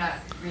 I mean, I'm not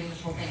reading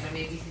this whole thing, but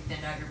maybe if you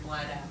thinned out your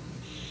blood,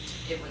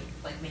 it would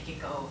like make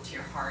it go to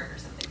your heart or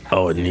something.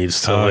 Oh, it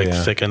needs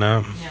to thicken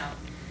up. Yeah.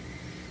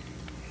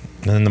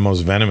 And then the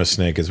most venomous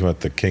snake is what,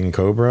 the king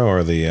cobra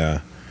or the...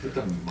 Is it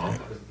the mom?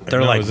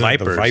 They're No, like is it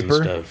the vipers viper?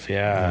 and stuff.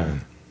 Yeah.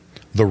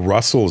 The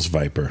Russell's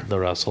viper. The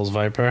Russell's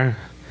viper.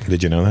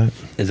 Did you know that?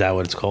 Is that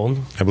what it's called?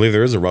 I believe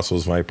there is a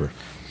Russell's viper.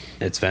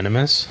 It's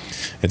venomous.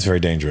 It's very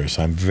dangerous.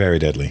 I'm very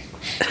deadly.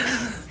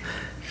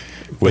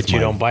 But you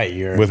don't bite.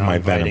 You're with a my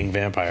non-biting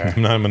venom. vampire.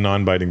 I'm a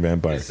non-biting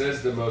vampire. It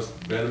says the most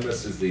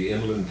venomous is the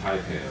inland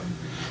taipan,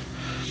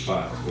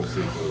 but we'll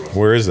see for the rest.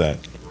 Where is that?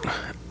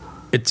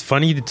 It's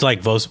funny. It's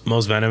like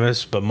most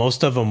venomous, but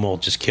most of them will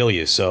just kill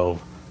you. So,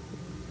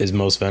 is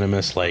most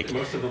venomous like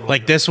Most of them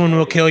like this one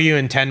will kill you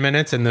in 10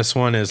 minutes, and this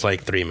one is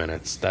like 3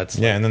 minutes. That's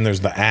Yeah, and then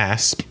there's the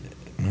asp.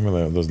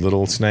 Remember those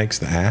little snakes,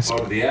 the asp?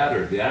 Oh, the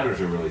adders. The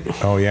adders are really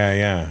different. Oh, yeah,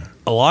 yeah.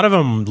 a lot of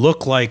them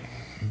look like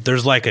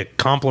there's like a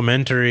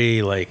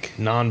complementary like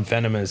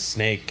non-venomous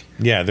snake.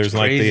 Yeah, there's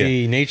like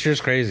Crazy. Nature's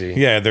crazy.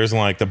 yeah, there's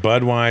like the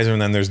Budweiser,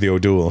 and then there's the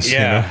O'Doul's.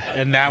 Yeah, you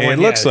know? and that It one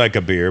looks like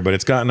a beer, but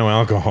it's got no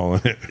alcohol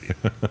in it.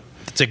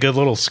 it's a good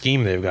little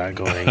scheme they've got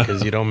going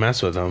because you don't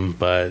mess with them,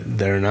 but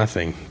they're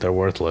nothing. They're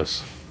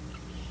worthless.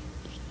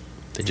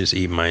 They just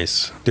eat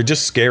mice. They're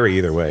just scary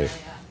either way.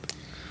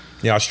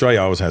 Yeah, Australia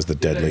always has the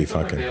deadly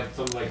fucking. They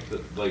have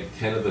like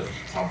 10 of the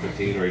top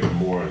 15 or even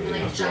more. in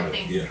Like Australia.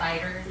 jumping Yeah.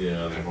 spiders.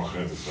 Yeah, they have all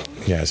kinds of stuff.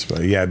 Yes,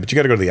 but you got to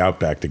go to the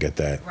outback to get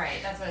that. Right,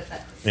 that's what it says.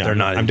 Yeah, They're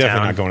not I'm in definitely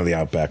town. not going to the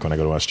outback when I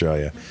go to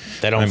Australia.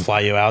 They don't fly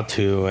you out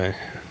to.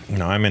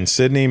 No, I'm in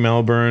Sydney,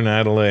 Melbourne,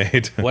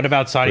 Adelaide. What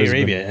about Saudi Brisbane.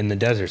 Arabia in the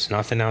deserts?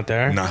 Nothing out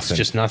there. Nothing. It's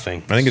just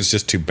nothing. I think it's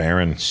just too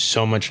barren.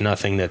 So much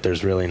nothing that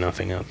there's really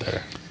nothing out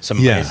there. Some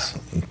Yeah, mice,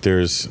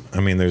 there's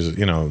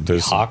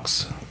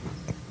hawks.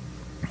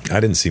 I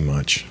didn't see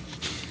much.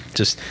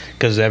 Just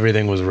because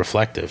everything was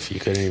reflective, you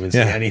couldn't even see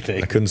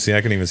anything. I couldn't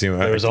even see.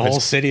 There was a whole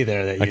city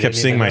there that you I kept didn't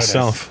seeing even notice.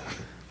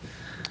 myself.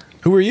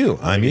 Who are you?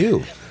 I'm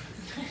you.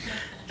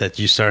 That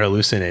you start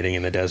hallucinating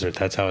in the desert.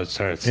 That's how it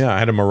starts. Yeah, I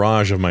had a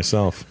mirage of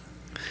myself.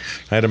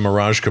 I had a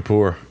Mirage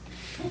Kapoor.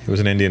 He was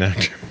an Indian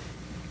actor.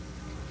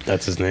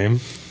 That's his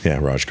name. Yeah,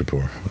 Raj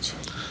Kapoor. Was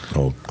an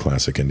old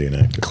classic Indian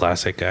actor.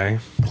 Classic guy.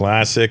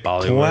 Classic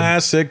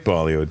Bollywood.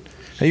 Bollywood.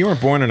 Hey, you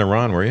weren't born in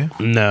Iran, were you?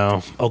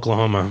 No,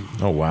 Oklahoma.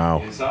 Oh,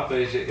 wow. In South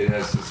Asia, it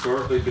has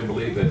historically been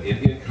believed that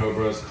Indian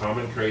cobras,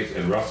 common krait,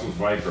 and Russell's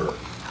viper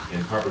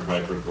and carpet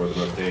vipers were the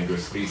most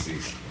dangerous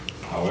species.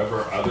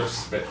 However, other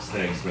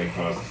snakes may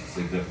cause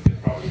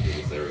significant problems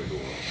in this area of the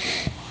world.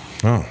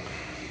 Oh.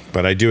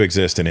 But I do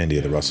exist in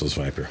India, the Russell's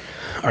viper.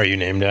 Are you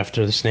named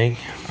after the snake?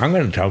 I'm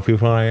going to tell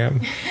people I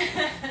am.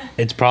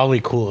 It's probably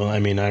cool. I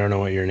mean, I don't know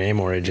what your name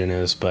origin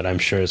is, but I'm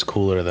sure it's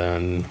cooler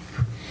than...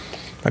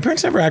 My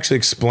parents never actually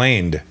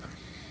explained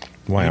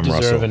why I'm You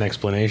deserve Russell. an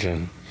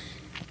explanation.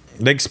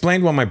 They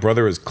explained why my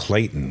brother is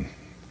Clayton.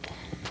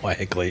 Why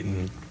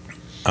Clayton?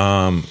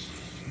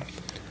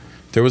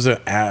 There was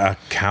a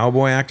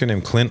cowboy actor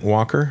named Clint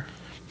Walker.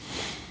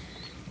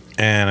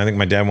 And I think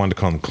my dad wanted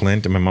to call him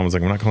Clint. And my mom was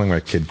like, we're not calling my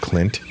kid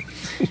Clint.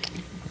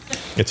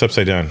 It's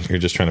upside down. You're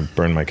just trying to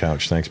burn my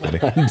couch. Thanks, buddy.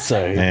 I'm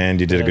sorry. And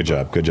you did a good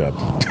job. Good job.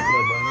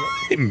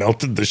 He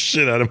melted the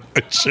shit out of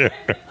my chair.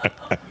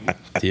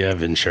 Do you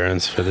have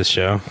insurance for this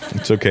show?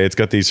 It's okay. It's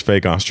got these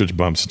fake ostrich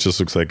bumps. It just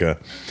looks like a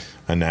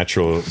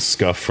natural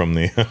scuff from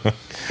the...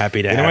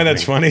 Happy to You know have why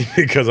that's me. funny?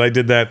 Because I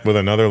did that with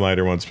another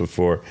lighter once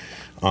before.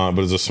 But it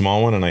was a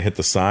small one, and I hit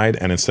the side,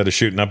 and instead of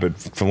shooting up, it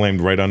flamed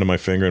right onto my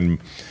finger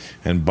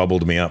and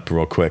bubbled me up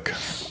real quick.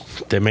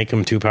 They make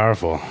them too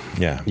powerful.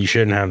 Yeah. You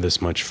shouldn't have this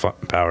much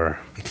power.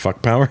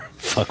 Fuck power?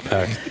 Fuck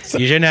power.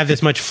 You shouldn't have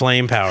this much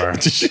flame power.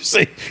 Did you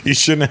say you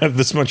shouldn't have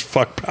this much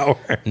fuck power?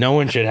 No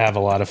one should have a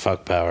lot of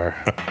fuck power.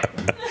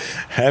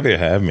 Happy to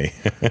have me.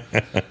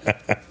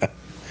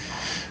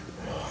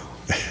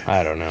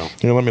 I don't know.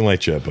 You know, let me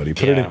light you up, buddy.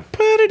 Put Yeah.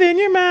 it in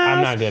your mouth.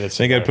 I'm not good at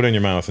So you got to cigar. put it in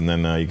your mouth, and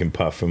then you can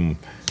puff, and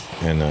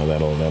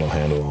that'll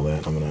handle all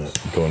that. I'm gonna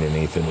go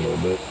underneath it a little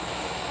bit.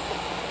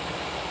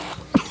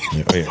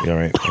 Yeah, oh yeah, all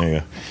right. There you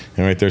go.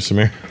 All right there,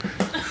 Samir.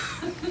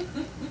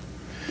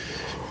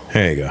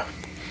 There you go.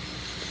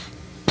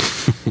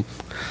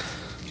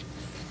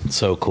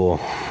 So cool.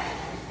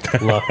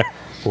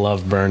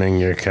 Love burning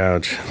your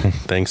couch.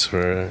 Thanks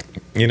for...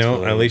 You know, That's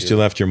what at I least do. you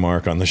left your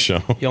mark on the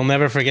show. You'll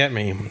never forget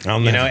me. I'll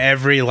You never- know,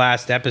 every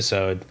last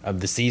episode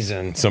of the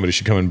season, Somebody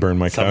should come and burn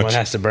my someone couch.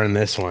 has to burn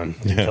this one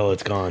until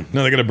it's gone.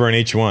 No, they're gonna burn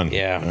each one.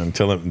 Yeah.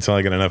 Until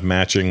I get enough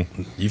matching.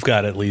 You've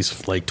got at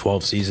least like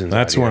 12 seasons.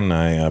 That's out here. when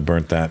I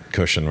burnt that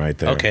cushion right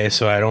there. Okay,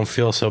 so I don't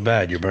feel so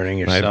bad. You're burning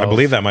I yourself.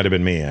 believe that might have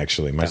been me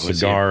actually. My That was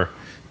cigar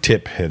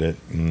tip hit it,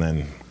 and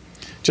then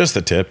just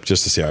the tip,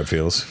 just to see how it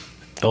feels.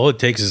 All it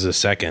takes is a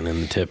second,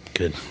 and the tip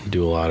could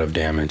do a lot of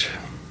damage.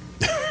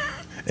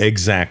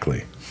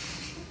 Exactly.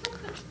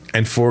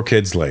 And 4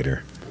 kids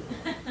later.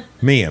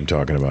 Me, I'm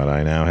talking about.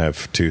 I now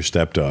have 2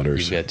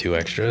 stepdaughters. You got 2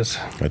 extras.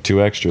 Got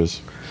 2 extras.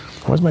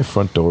 Why's my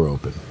front door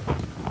open?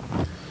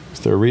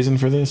 Is there a reason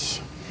for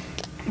this?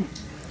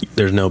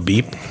 There's no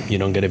beep. You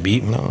don't get a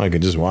beep. No, I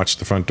could just watch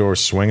the front door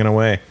swinging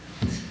away.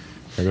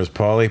 There goes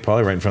Paulie.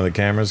 Paulie right in front of the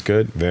cameras.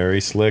 Good.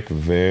 Very slick.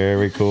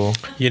 Very cool.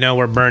 You know,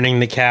 we're burning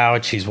the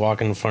couch. He's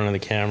walking in front of the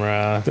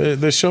camera.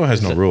 The show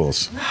has no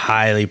rules.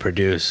 Highly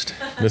produced.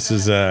 This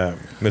is a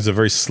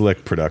very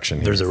slick production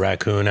here. There's a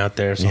raccoon out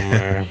there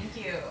somewhere.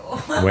 Thank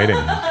you. Waiting.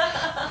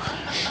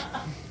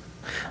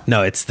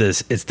 No, it's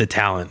the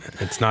talent.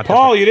 It's not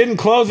Paul, you didn't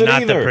close it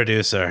not either. the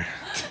producer.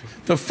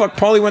 The fuck?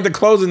 Paulie went to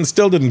close it and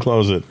still didn't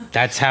close it.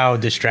 That's how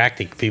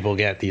distracting people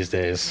get these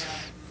days.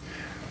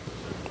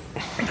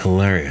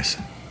 Hilarious.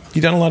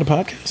 You done a lot of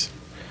podcasts?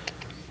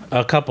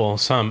 A couple,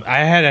 some. I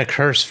had a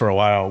curse for a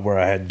while where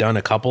I had done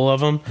a couple of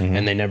them Mm-hmm.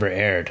 and they never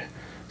aired.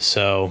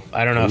 So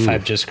I don't know if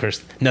I've just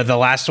cursed. No, the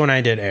last one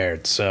I did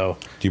aired. So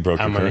You broke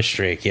your I'm on a curse?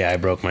 streak. Yeah, I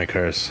broke my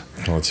curse.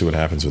 Well, let's see what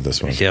happens with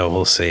this one. Yeah,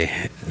 we'll see.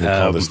 We'll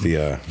call this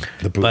the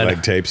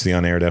bootleg tapes, the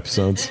unaired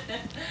episodes.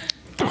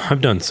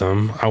 I've done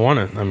some. I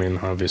want to. I mean,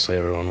 obviously,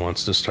 everyone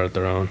wants to start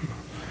their own.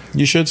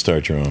 You should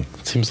start your own.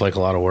 It seems like a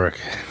lot of work.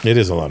 It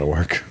is a lot of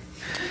work.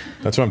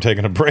 That's why I'm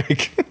taking a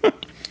break.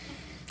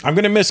 I'm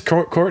going to miss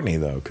Courtney,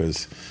 though,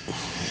 because...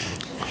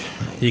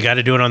 You got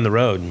to do it on the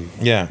road.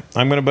 Yeah,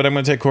 I'm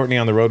gonna take Courtney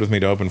on the road with me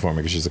to open for me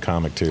because she's a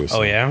comic too. So.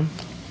 Oh yeah.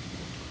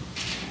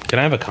 Can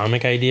I have a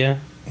comic idea?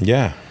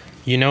 Yeah.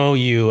 You know,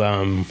 you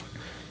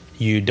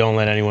don't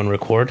let anyone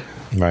record.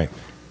 Right.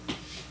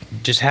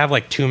 Just have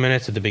like 2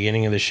 minutes at the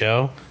beginning of the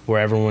show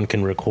where everyone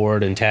can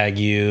record and tag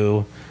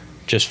you,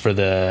 just for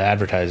the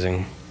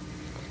advertising.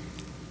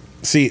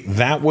 See,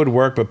 that would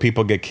work, but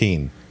people get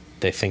keen.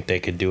 They think they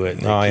could do it.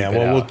 They Oh keep yeah. it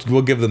Well, out.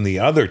 we'll give them the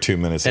other 2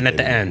 minutes. And that at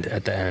they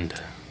the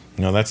end.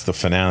 No, that's the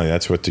finale.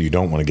 That's what you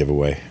don't want to give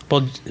away.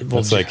 Well,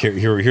 It's like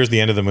here's the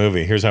end of the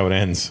movie. Here's how it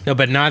ends. no,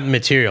 but not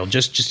material.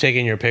 Just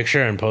taking your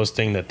picture and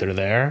posting that they're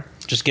there.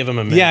 Just give them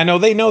a minute. Yeah, no,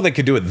 they know they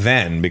could do it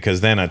then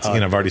because then it's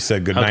I've already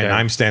said goodnight. Okay. And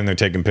I'm standing there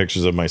taking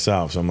pictures of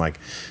myself. So I'm like,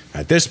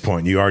 at this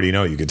point, you already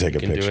know you could take a You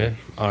can do picture. it.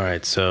 All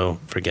right, so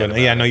forget. But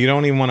about yeah, it. no, you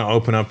don't even want to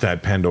open up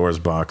that Pandora's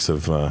box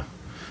of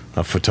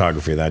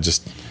photography. That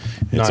just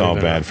it's Not all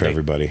even bad a- for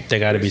everybody. They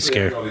got to be Basically,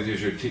 scared. all these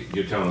years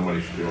you're telling them what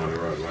you should do on the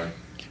road, right?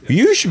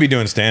 You should be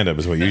doing stand up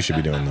is what you should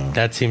be doing though.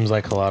 That seems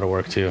like a lot of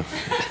work too.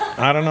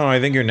 I don't know. I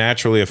think you're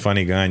naturally a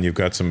funny guy and you've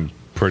got some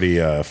pretty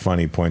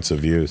funny points of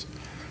views.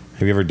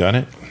 Have you ever done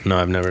it? No,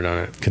 I've never done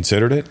it.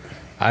 Considered it?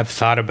 I've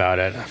thought about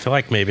it. I feel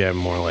like maybe I'm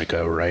more like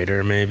a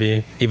writer,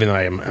 maybe, even though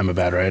I'm a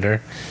bad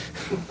writer.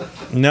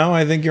 No,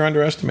 I think you're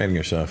underestimating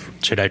yourself.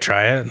 Should I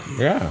try it?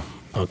 Yeah.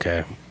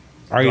 Okay.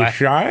 Are you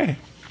shy?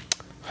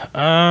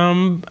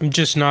 I'm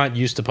just not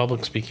used to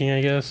public speaking,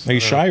 I guess. Are you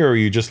shy or are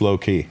you just low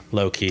key?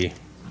 Low key.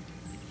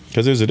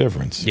 Because there's a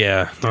difference.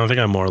 Yeah. No, I think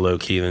I'm more low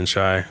key than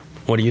shy.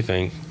 What do you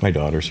think? My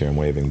daughter's here. I'm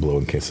waving,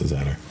 blowing kisses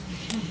at her.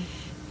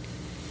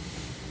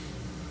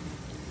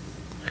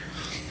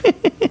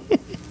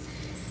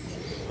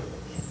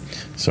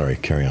 Sorry,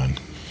 carry on.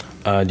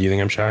 Do you think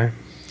I'm shy?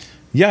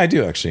 Yeah, I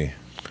do actually.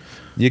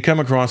 You come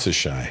across as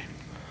shy.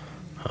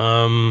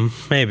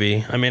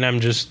 Maybe. I mean,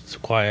 I'm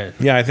just quiet.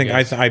 Yeah, I think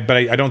but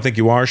I don't think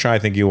you are shy. I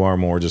think you are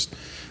more just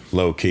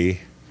low key.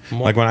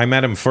 Like when I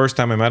met him, first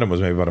time I met him was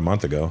maybe about a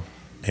month ago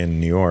in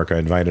New York. I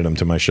invited him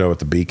to my show at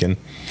the Beacon,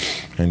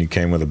 and he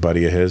came with a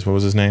buddy of his. What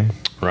was his name?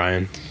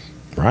 Ryan.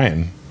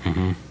 Ryan.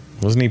 Mm-hmm.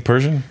 Wasn't he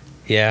Persian?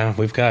 Yeah,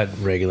 we've got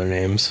regular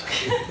names.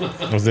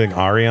 Was it like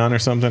Arian or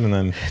something? And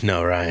then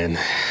no, Ryan.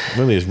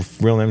 Really,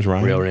 his real name's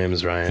Ryan. Real name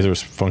is Ryan. Is there a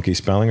funky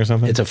spelling or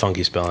something? It's a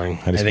funky spelling.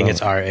 How do you I think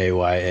spell it's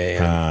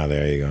Rayyan. Ah,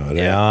 there you go.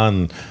 Yeah.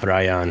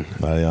 Ryan.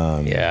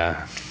 Ryan.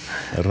 Yeah.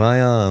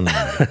 Ryan.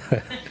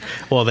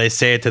 Well, they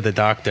say it to the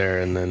doctor,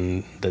 and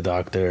then the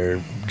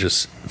doctor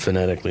just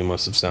phonetically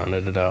must have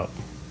sounded it out.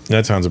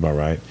 That sounds about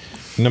right.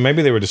 No,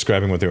 maybe they were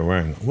describing what they were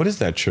wearing. What is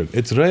that shirt?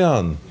 It's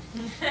Rayan.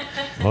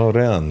 Oh,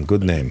 Rayan.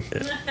 Good name.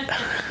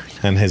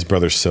 And his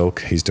brother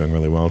Silk. He's doing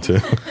really well, too.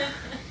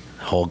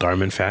 Whole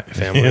garment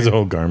family. He has a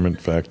whole garment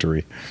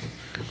factory.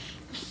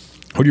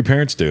 What do your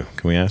parents do?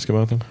 Can we ask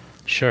about them?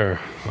 Sure.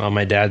 Well,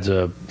 my dad's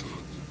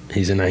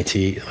he's in IT,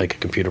 like a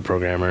computer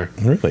programmer.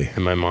 Really?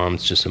 And my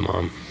mom's just a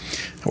mom.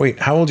 Wait,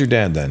 how old's your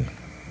dad then?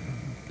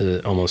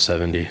 Almost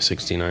 70,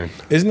 69.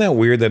 Isn't that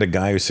weird that a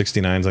guy who's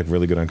 69 is like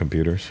really good on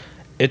computers?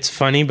 It's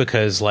funny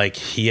because like,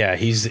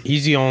 he's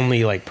the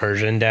only like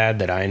Persian dad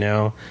that I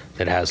know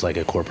that has like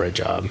a corporate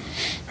job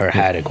or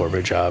had a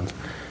corporate job.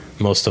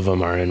 Most of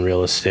them are in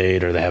real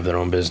estate or they have their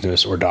own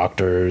business or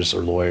doctors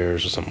or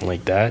lawyers or something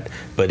like that.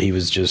 But he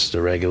was just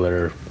a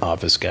regular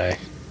office guy.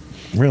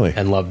 Really?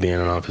 And loved being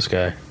an office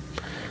guy.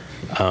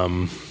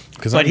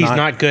 But he's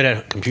not good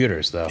at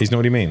computers though. What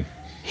do you mean?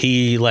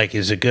 He like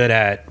is good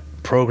at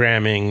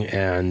programming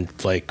and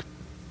like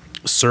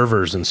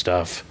servers and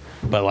stuff.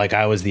 But like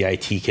I was the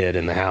IT kid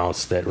in the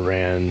house that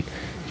ran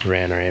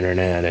our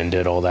internet and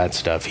did all that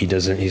stuff.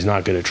 He's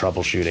not good at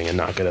troubleshooting and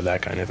not good at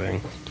that kind of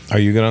thing. Are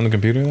you good on the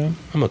computer then?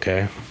 I'm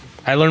okay.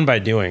 I learned by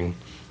doing.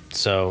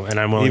 So, and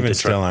I'm willing Even to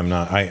try. still, I'm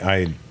not.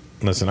 I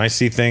listen, I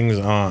see things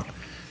on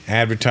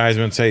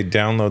advertisements, say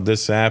download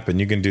this app and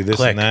you can do this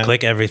and that.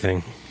 Click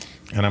everything.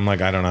 And I'm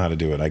like, I don't know how to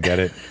do it. I get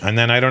it. And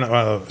then I don't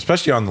know,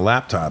 especially on the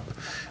laptop,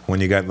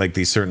 when you got like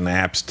these certain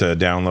apps to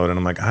download. And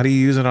I'm like, how do you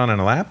use it on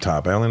a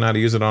laptop? I only know how to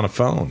use it on a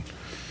phone.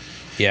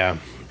 Yeah.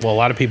 Well, a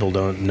lot of people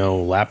don't know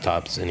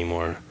laptops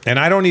anymore. And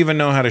I don't even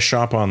know how to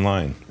shop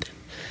online.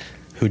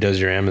 Who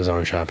does your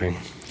Amazon shopping?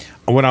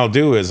 What I'll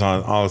do is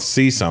I'll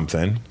see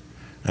something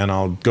and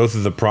I'll go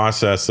through the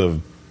process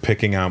of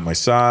picking out my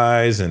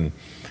size and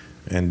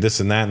this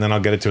and that, and then I'll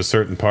get it to a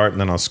certain part,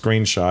 and then I'll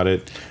screenshot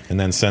it, and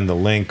then send the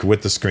link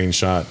with the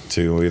screenshot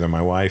to either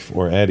my wife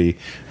or Eddie,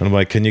 and I'm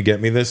like, can you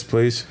get me this,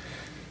 please?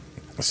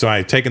 So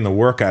I've taken the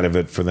work out of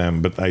it for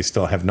them, but I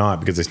still have not,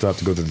 because they still have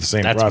to go through the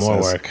same process. That's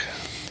more work.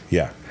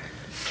 Yeah.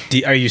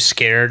 Are you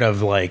scared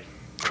of like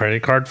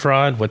credit card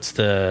fraud? Why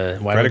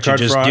don't you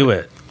just do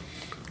it?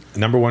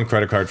 Number one,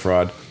 credit card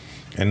fraud,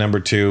 and number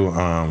two,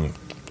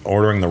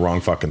 ordering the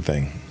wrong fucking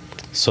thing.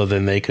 So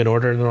then they could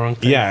order the wrong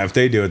thing? Yeah, if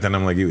they do it, then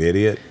I'm like, you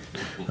idiot.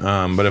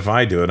 But if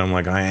I do it, I'm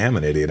like, I am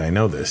an idiot. I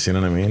know this. You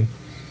know what I mean?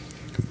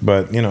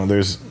 But you know,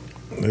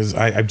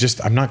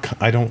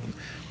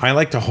 I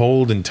like to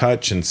hold and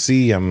touch and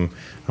see. I'm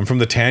from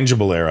the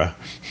tangible era.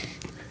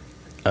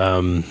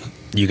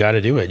 You got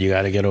to do it. You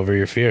got to get over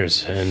your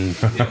fears and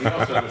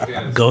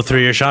go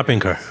through your shopping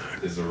cart.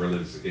 Is a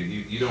religious.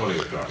 You don't want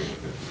to go shopping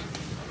with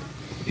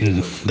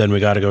him. Then we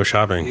got to go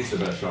shopping. He's the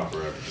best shopper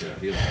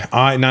ever.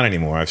 Yeah, not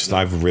anymore.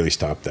 I've really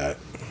stopped that.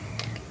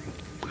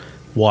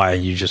 Why?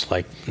 You just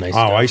like nice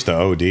stuff? I used to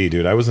OD,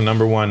 dude. I was the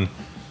number one.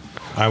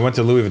 I went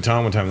to Louis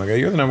Vuitton one time. Like,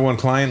 you're the number one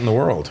client in the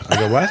world. I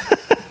go, what?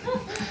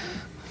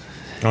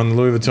 On the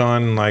Louis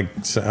Vuitton, like,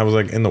 I was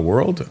like, in the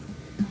world?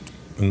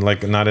 And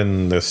like, not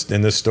in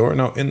this store?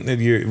 No,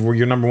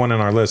 you're number one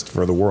on our list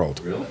for the world.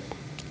 Really?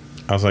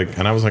 I was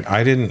like,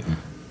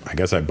 I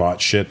guess I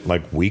bought shit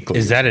like weekly.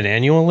 Is that an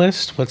annual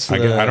list? I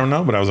don't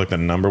know, but I was like the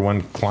number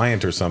one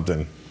client or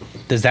something.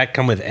 Does that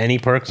come with any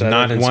perks?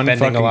 Not one spending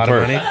fucking a lot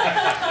perk. of money?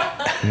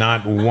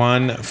 Not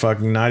one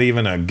fucking, not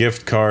even a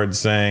gift card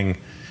saying,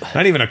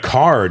 not even a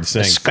card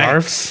saying,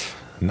 scarf?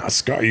 Not a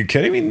scarf. Are you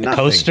kidding me? Nothing.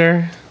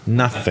 Coaster?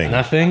 Nothing.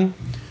 Nothing?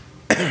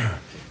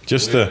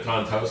 Just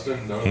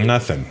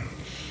Nothing.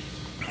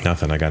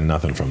 Nothing. I got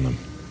nothing from them.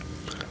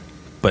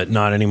 But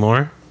not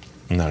anymore?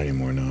 Not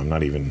anymore. No, I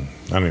don't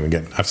even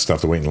get. I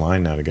have to wait in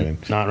line now to get in.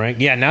 Not right.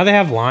 Yeah, now they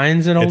have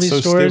lines in all It's these so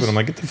stores. stupid. I'm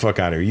like, get the fuck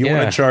out of here. You Yeah.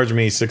 want to charge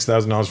me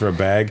 $6,000 for a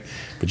bag,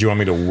 but you want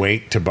me to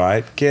wait to buy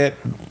it? Get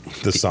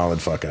the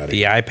solid fuck out of The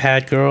here.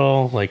 iPad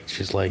girl, like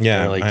she's like,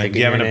 Yeah. like do taking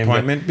you have your an name,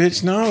 appointment,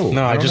 bitch? No.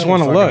 No, I don't just have a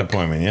want to fucking look.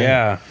 Appointment.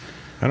 Yeah.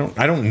 I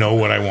don't know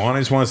what I want. I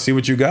just want to see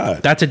what you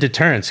got. That's a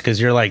deterrence because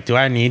you're like, do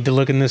I need to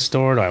look in this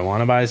store? Do I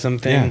want to buy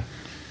something? Yeah.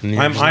 And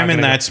you're just I'm not in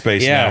gonna that go-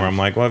 space Yeah. now where I'm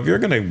like, well, if you're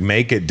going to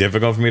make it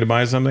difficult for me to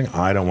buy something,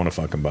 I don't want to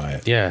fucking buy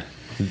it. Yeah.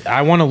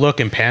 I want to look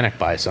and panic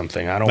buy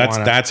something. I don't want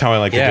to. That's how I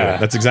like to do Yeah. it.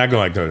 That's exactly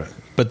like to do it.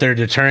 But they're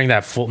deterring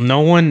that full.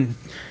 No one.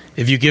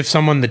 If you give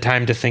someone the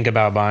time to think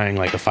about buying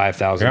like a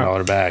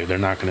 $5,000 bag, they're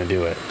not going to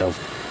do it. They'll,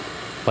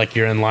 like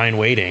you're in line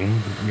waiting,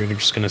 you're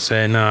just going to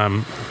say,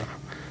 no,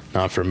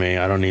 not for me.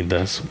 I don't need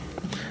this.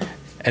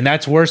 And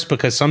that's worse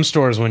because some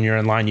stores, when you're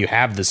in line, you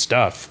have the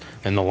stuff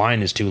and the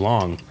line is too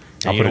long.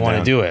 And you don't want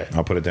to do it.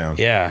 I'll put it down.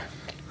 Yeah.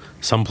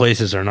 Some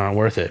places are not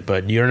worth it,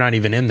 but you're not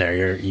even in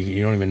there.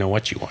 You don't even know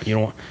what you want.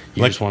 You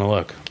just want to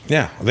look.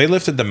 Yeah, they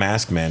lifted the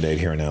mask mandate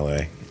here in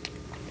LA,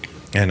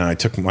 and I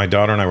took my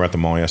daughter and I were at the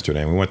mall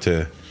yesterday. And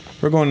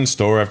we're going in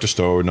store after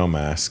store with no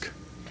mask.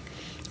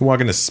 We walk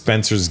into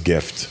Spencer's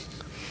Gift,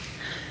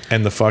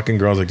 and the fucking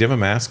girl's like, "Do you have a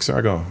mask, sir?"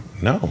 I go,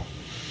 "No."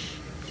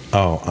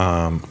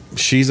 Oh,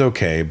 she's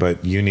okay,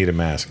 but you need a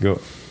mask. I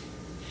go,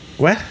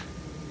 what?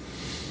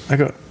 I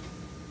go.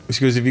 She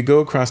goes, if you go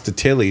across to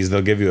Tilly's,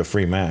 they'll give you a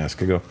free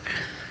mask. I go,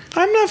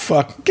 I'm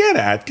not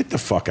get the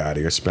fuck out of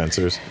here,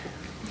 Spencer's.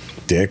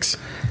 Dicks.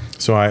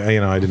 So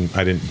I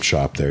didn't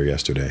shop there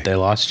yesterday. They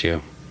lost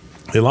you.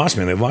 They lost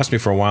me. They've lost me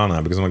for a while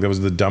now because I'm like, that was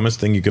the dumbest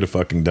thing you could have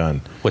fucking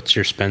done. What's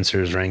your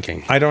Spencer's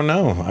ranking? I don't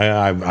know.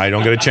 I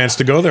don't get a chance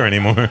to go there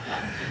anymore.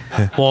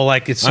 Well,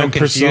 like it's so I'm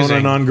confusing.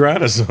 persona non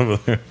gratis over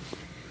there.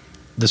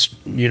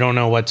 You don't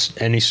know what's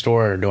any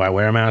store. Do I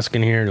wear a mask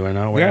in here? Do I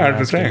not wear a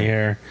mask in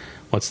here?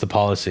 What's the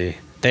policy?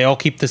 They all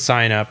keep the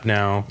sign up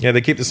now. Yeah,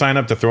 they keep the sign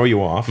up to throw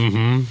you off.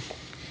 Mm-hmm.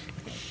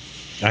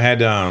 I had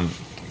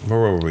where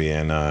were we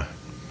in? I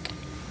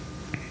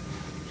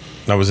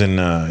was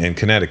in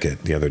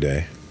Connecticut the other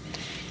day,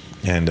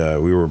 and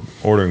we were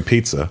ordering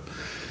pizza,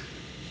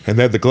 and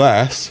they had the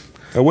glass.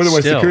 And one of my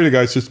security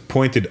guys just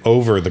pointed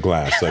over the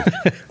glass, like,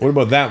 "What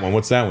about that one?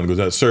 What's that one?" He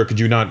goes, "Sir, could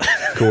you not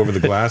go over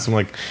the glass?" I'm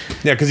like,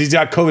 "Yeah, because he's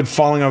got COVID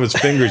falling off his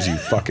fingers, you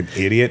fucking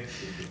idiot."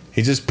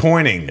 He's just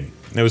pointing.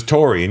 It was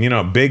Tori, and you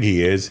know how big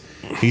he is.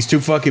 He's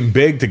too fucking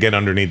big to get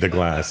underneath the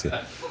glass.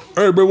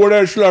 Hey, but what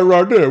that slide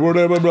right there? What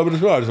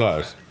that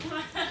slice?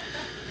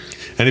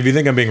 And if you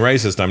think I'm being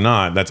racist, I'm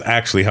not. That's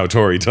actually how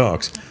Tori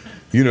talks.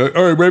 You know,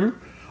 hey, baby.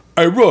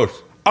 Hey, Russ.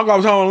 I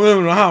got time to live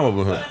in the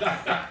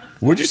house.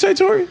 What'd you say,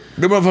 Tori?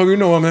 Good motherfucker, you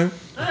know what, man.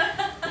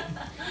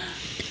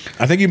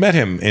 I think you met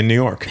him in New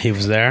York. He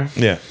was there.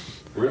 Yeah.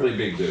 Really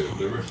big dude.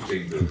 They're really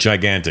big dude.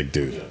 Gigantic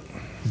dude.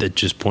 That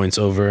just points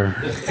over.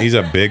 He's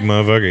a big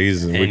motherfucker. He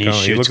looks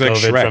shoots like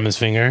COVID Shrek from his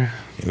finger.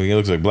 He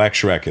looks like Black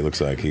Shrek. He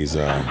looks like he's.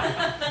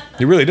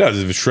 He really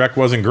does. If Shrek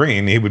wasn't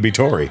green, he would be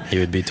Tori. He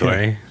would be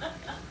Tori.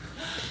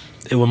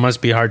 It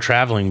must be hard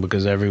traveling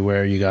because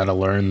everywhere you got to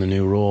learn the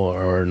new rule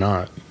or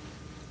not.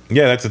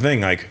 Yeah, that's the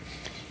thing. Like,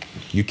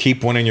 you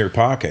keep one in your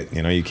pocket.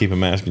 You know, you keep a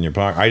mask in your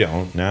pocket. I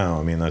don't now.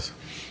 I mean, that's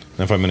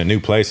if I'm in a new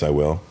place, I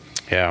will.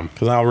 Yeah,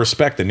 because I'll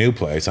respect the new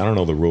place. I don't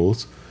know the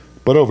rules,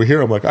 but over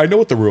here, I'm like, I know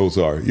what the rules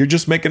are. You're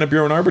just making up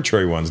your own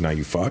arbitrary ones now.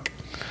 You fuck.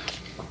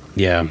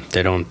 Yeah,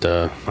 they don't.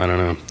 I don't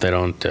know. They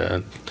don't.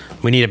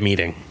 We need a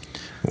meeting.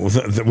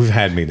 We've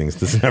had meetings.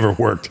 This never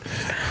worked.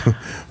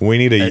 we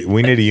need a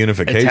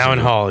unification. A town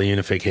hall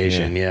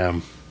unification.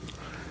 Yeah.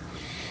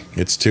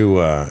 It's too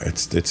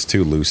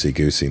loosey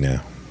goosey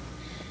now.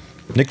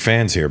 Nick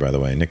Fan's here, by the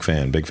way. Nick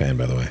Fan, big fan,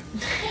 by the way.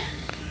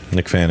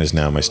 Nick Fan is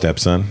now my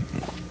stepson.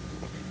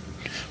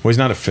 Well, he's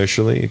not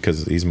officially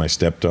because he's my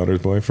stepdaughter's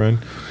boyfriend,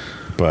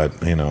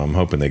 but you know, I'm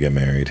hoping they get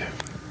married.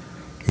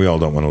 We all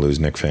don't want to lose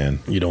Nick Fan.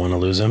 You don't want to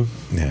lose him?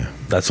 Yeah,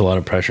 that's a lot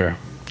of pressure.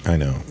 I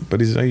know,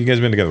 but you guys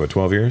been together what,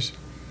 12 years?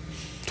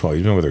 12.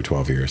 You've been with her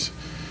 12 years,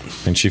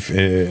 and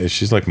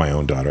she's like my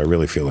own daughter. I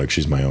really feel like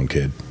she's my own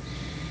kid.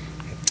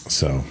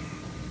 So,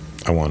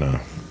 I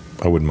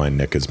wouldn't mind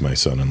Nick as my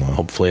son-in-law.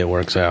 Hopefully, it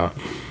works out.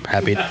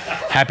 Happy to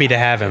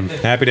have him.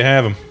 Happy to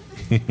have him.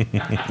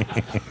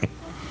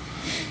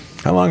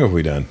 How long have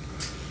we done?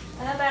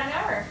 About an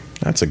hour.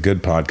 That's a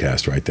good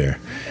podcast right there.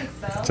 I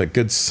think so. It's a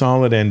good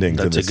solid ending.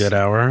 That's to this a good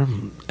hour.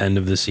 End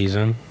of the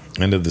season.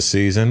 End of the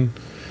season.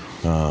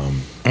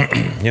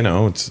 You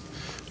know,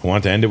 I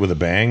want to end it with a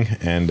bang,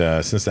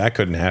 and since that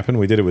couldn't happen,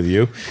 we did it with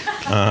you.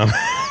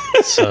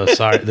 So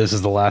sorry, this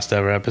is the last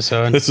ever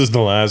episode. This is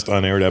the last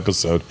unaired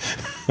episode.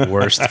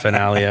 Worst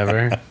finale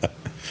ever.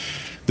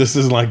 This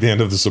is like the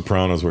end of The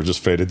Sopranos, where it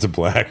just faded to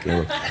black.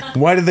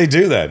 Why did they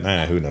do that?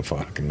 Who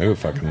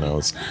fucking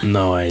knows?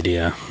 No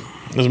idea.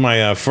 This is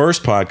my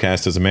first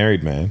podcast as a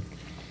married man,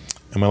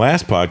 and my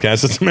last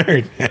podcast as a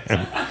married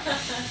man.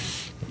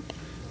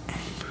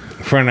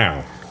 For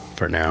now.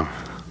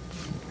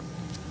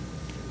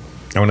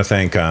 I want to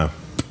thank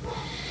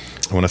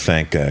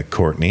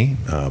Courtney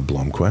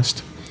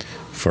Blomquist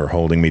for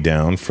holding me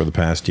down for the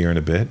past year and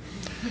a bit.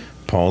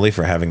 Paulie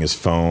for having his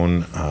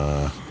phone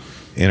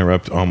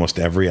interrupt almost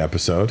every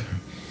episode.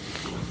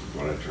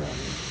 What I try.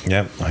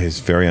 Yep, he's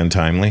very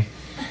untimely.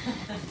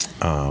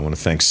 I want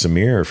to thank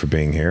Samir for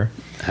being here.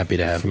 Happy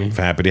to have me.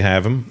 Happy to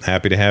have him.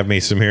 Happy to have me.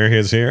 Samir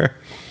is here.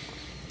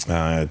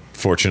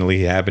 Fortunately,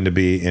 he happened to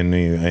be in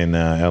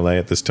L.A.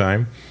 at this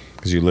time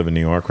because you live in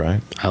New York,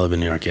 right? I live in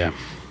New York, yeah.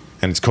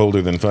 And it's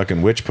colder than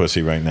fucking witch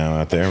pussy right now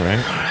out there,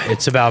 right?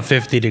 It's about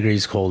 50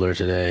 degrees colder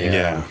today.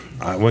 Yeah.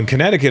 When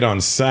Connecticut on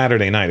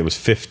Saturday night, it was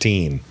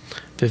 15.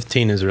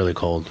 15 is really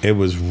cold. It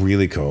was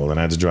really cold, and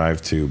I had to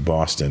drive to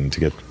Boston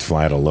to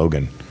fly to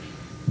Logan.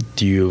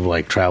 Do you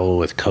like travel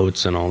with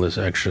coats and all this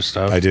extra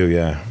stuff? I do,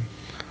 yeah.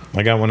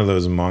 I got one of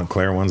those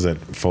Montclair ones that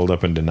fold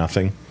up into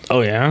nothing,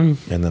 Oh, yeah?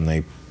 and then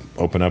they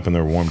open up in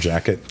their warm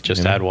jacket.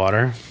 Just add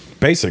water?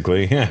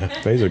 Basically, yeah.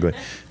 Basically,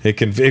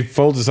 it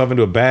folds itself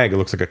into a bag. It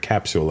looks like a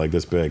capsule, like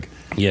this big.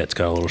 Yeah, it's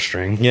got a little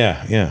string.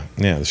 Yeah.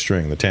 The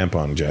string, the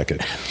tampon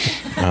jacket.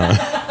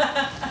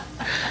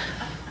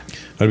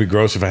 That'd be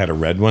gross if I had a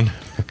red one.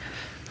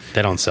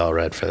 They don't sell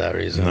red for that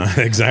reason.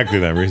 Exactly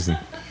that reason.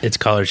 It's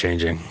color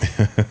changing.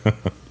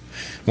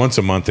 Once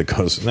a month it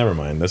goes. Never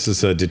mind. This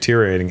is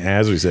deteriorating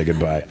as we say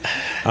goodbye.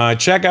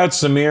 Check out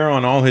Samir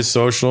on all his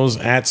socials,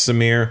 at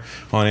Samir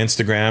on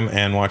Instagram,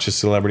 and watch his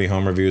celebrity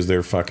home reviews.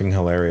 They're fucking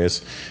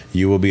hilarious.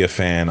 You will be a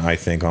fan, I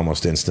think,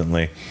 almost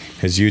instantly.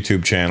 His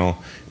YouTube channel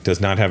does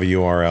not have a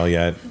URL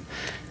yet,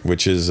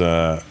 which is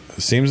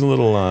seems a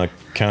little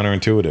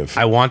counterintuitive.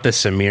 I want the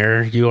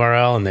Samir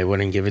URL, and they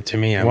wouldn't give it to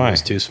me. Why? It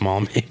was too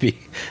small, maybe.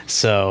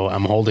 So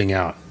I'm holding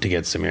out to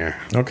get Samir.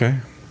 Okay.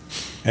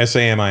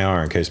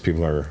 Samir, in case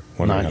people are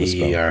wondering Not how to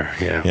spell EER,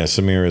 it. yeah. Yeah,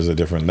 Samir is a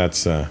different.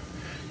 That's a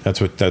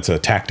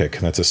tactic.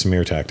 That's a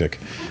smear tactic.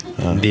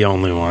 The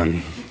only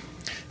one.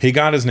 He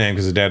got his name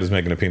because his dad was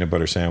making a peanut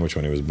butter sandwich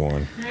when he was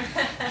born,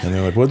 and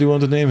they're like, "What do you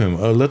want to name him?"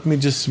 Let me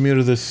just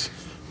smear this.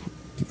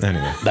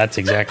 Anyway, That's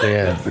exactly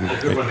it.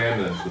 Good one to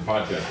end the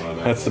podcast on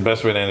that. that's the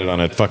best way to end it,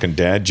 on a fucking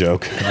dad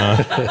joke.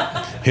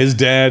 His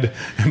dad,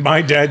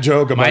 my dad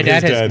joke about My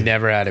dad his has dad.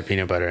 never had a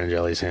peanut butter and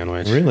jelly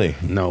sandwich. Really?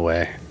 No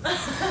way.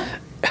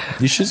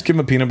 You should just give him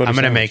a peanut butter. I'm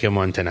going to sandwich. make him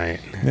one tonight.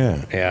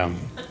 Yeah. Yeah.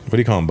 What do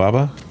you call him,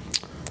 Baba?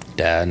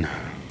 Dad.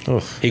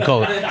 Ugh. He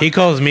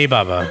calls me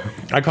Baba.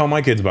 I call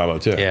my kids Baba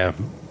too. Yeah.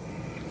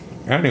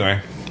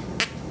 Anyway,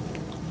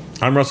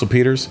 I'm Russell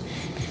Peters.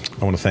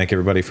 I want to thank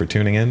everybody for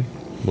tuning in.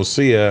 We'll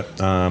see you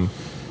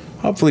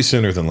hopefully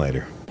sooner than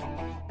later.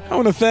 I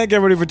want to thank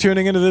everybody for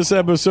tuning into this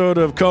episode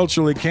of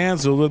Culturally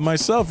Cancelled with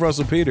myself,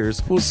 Russell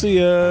Peters. We'll see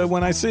you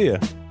when I see you.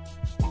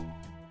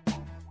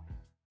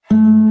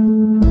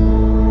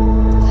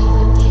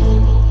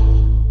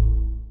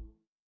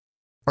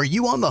 Are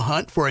you on the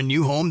hunt for a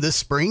new home this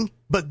spring,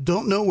 but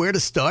don't know where to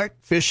start?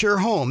 Fisher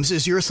Homes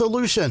is your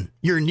solution.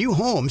 Your new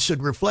home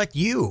should reflect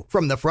you,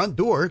 from the front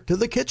door to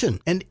the kitchen,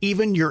 and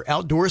even your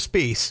outdoor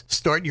space.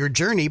 Start your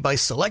journey by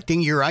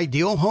selecting your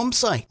ideal home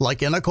site,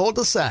 like in a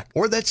cul-de-sac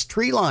or that's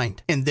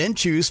tree-lined, and then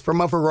choose from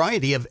a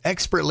variety of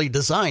expertly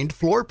designed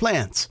floor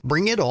plans.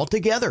 Bring it all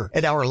together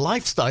at our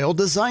Lifestyle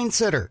Design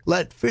Center.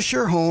 Let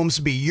Fisher Homes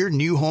be your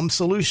new home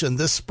solution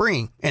this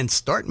spring and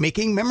start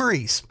making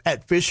memories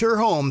at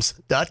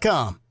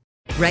FisherHomes.com.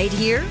 Right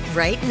here,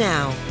 right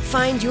now.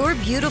 Find your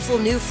beautiful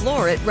new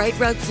floor at Right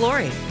Rug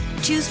Flooring.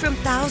 Choose from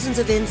thousands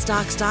of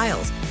in-stock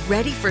styles,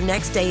 ready for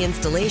next day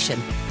installation,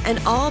 and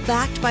all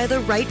backed by the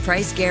right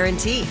price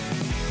guarantee.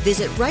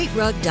 Visit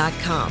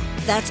rightrug.com.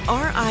 That's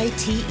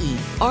RITERUG.com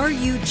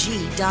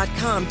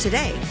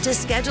today to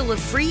schedule a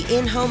free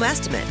in-home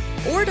estimate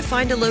or to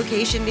find a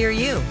location near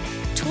you.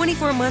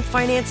 24-month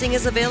financing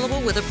is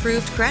available with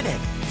approved credit.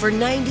 For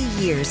 90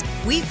 years,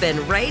 we've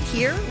been right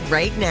here,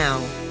 right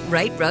now.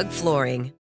 Right Rug Flooring.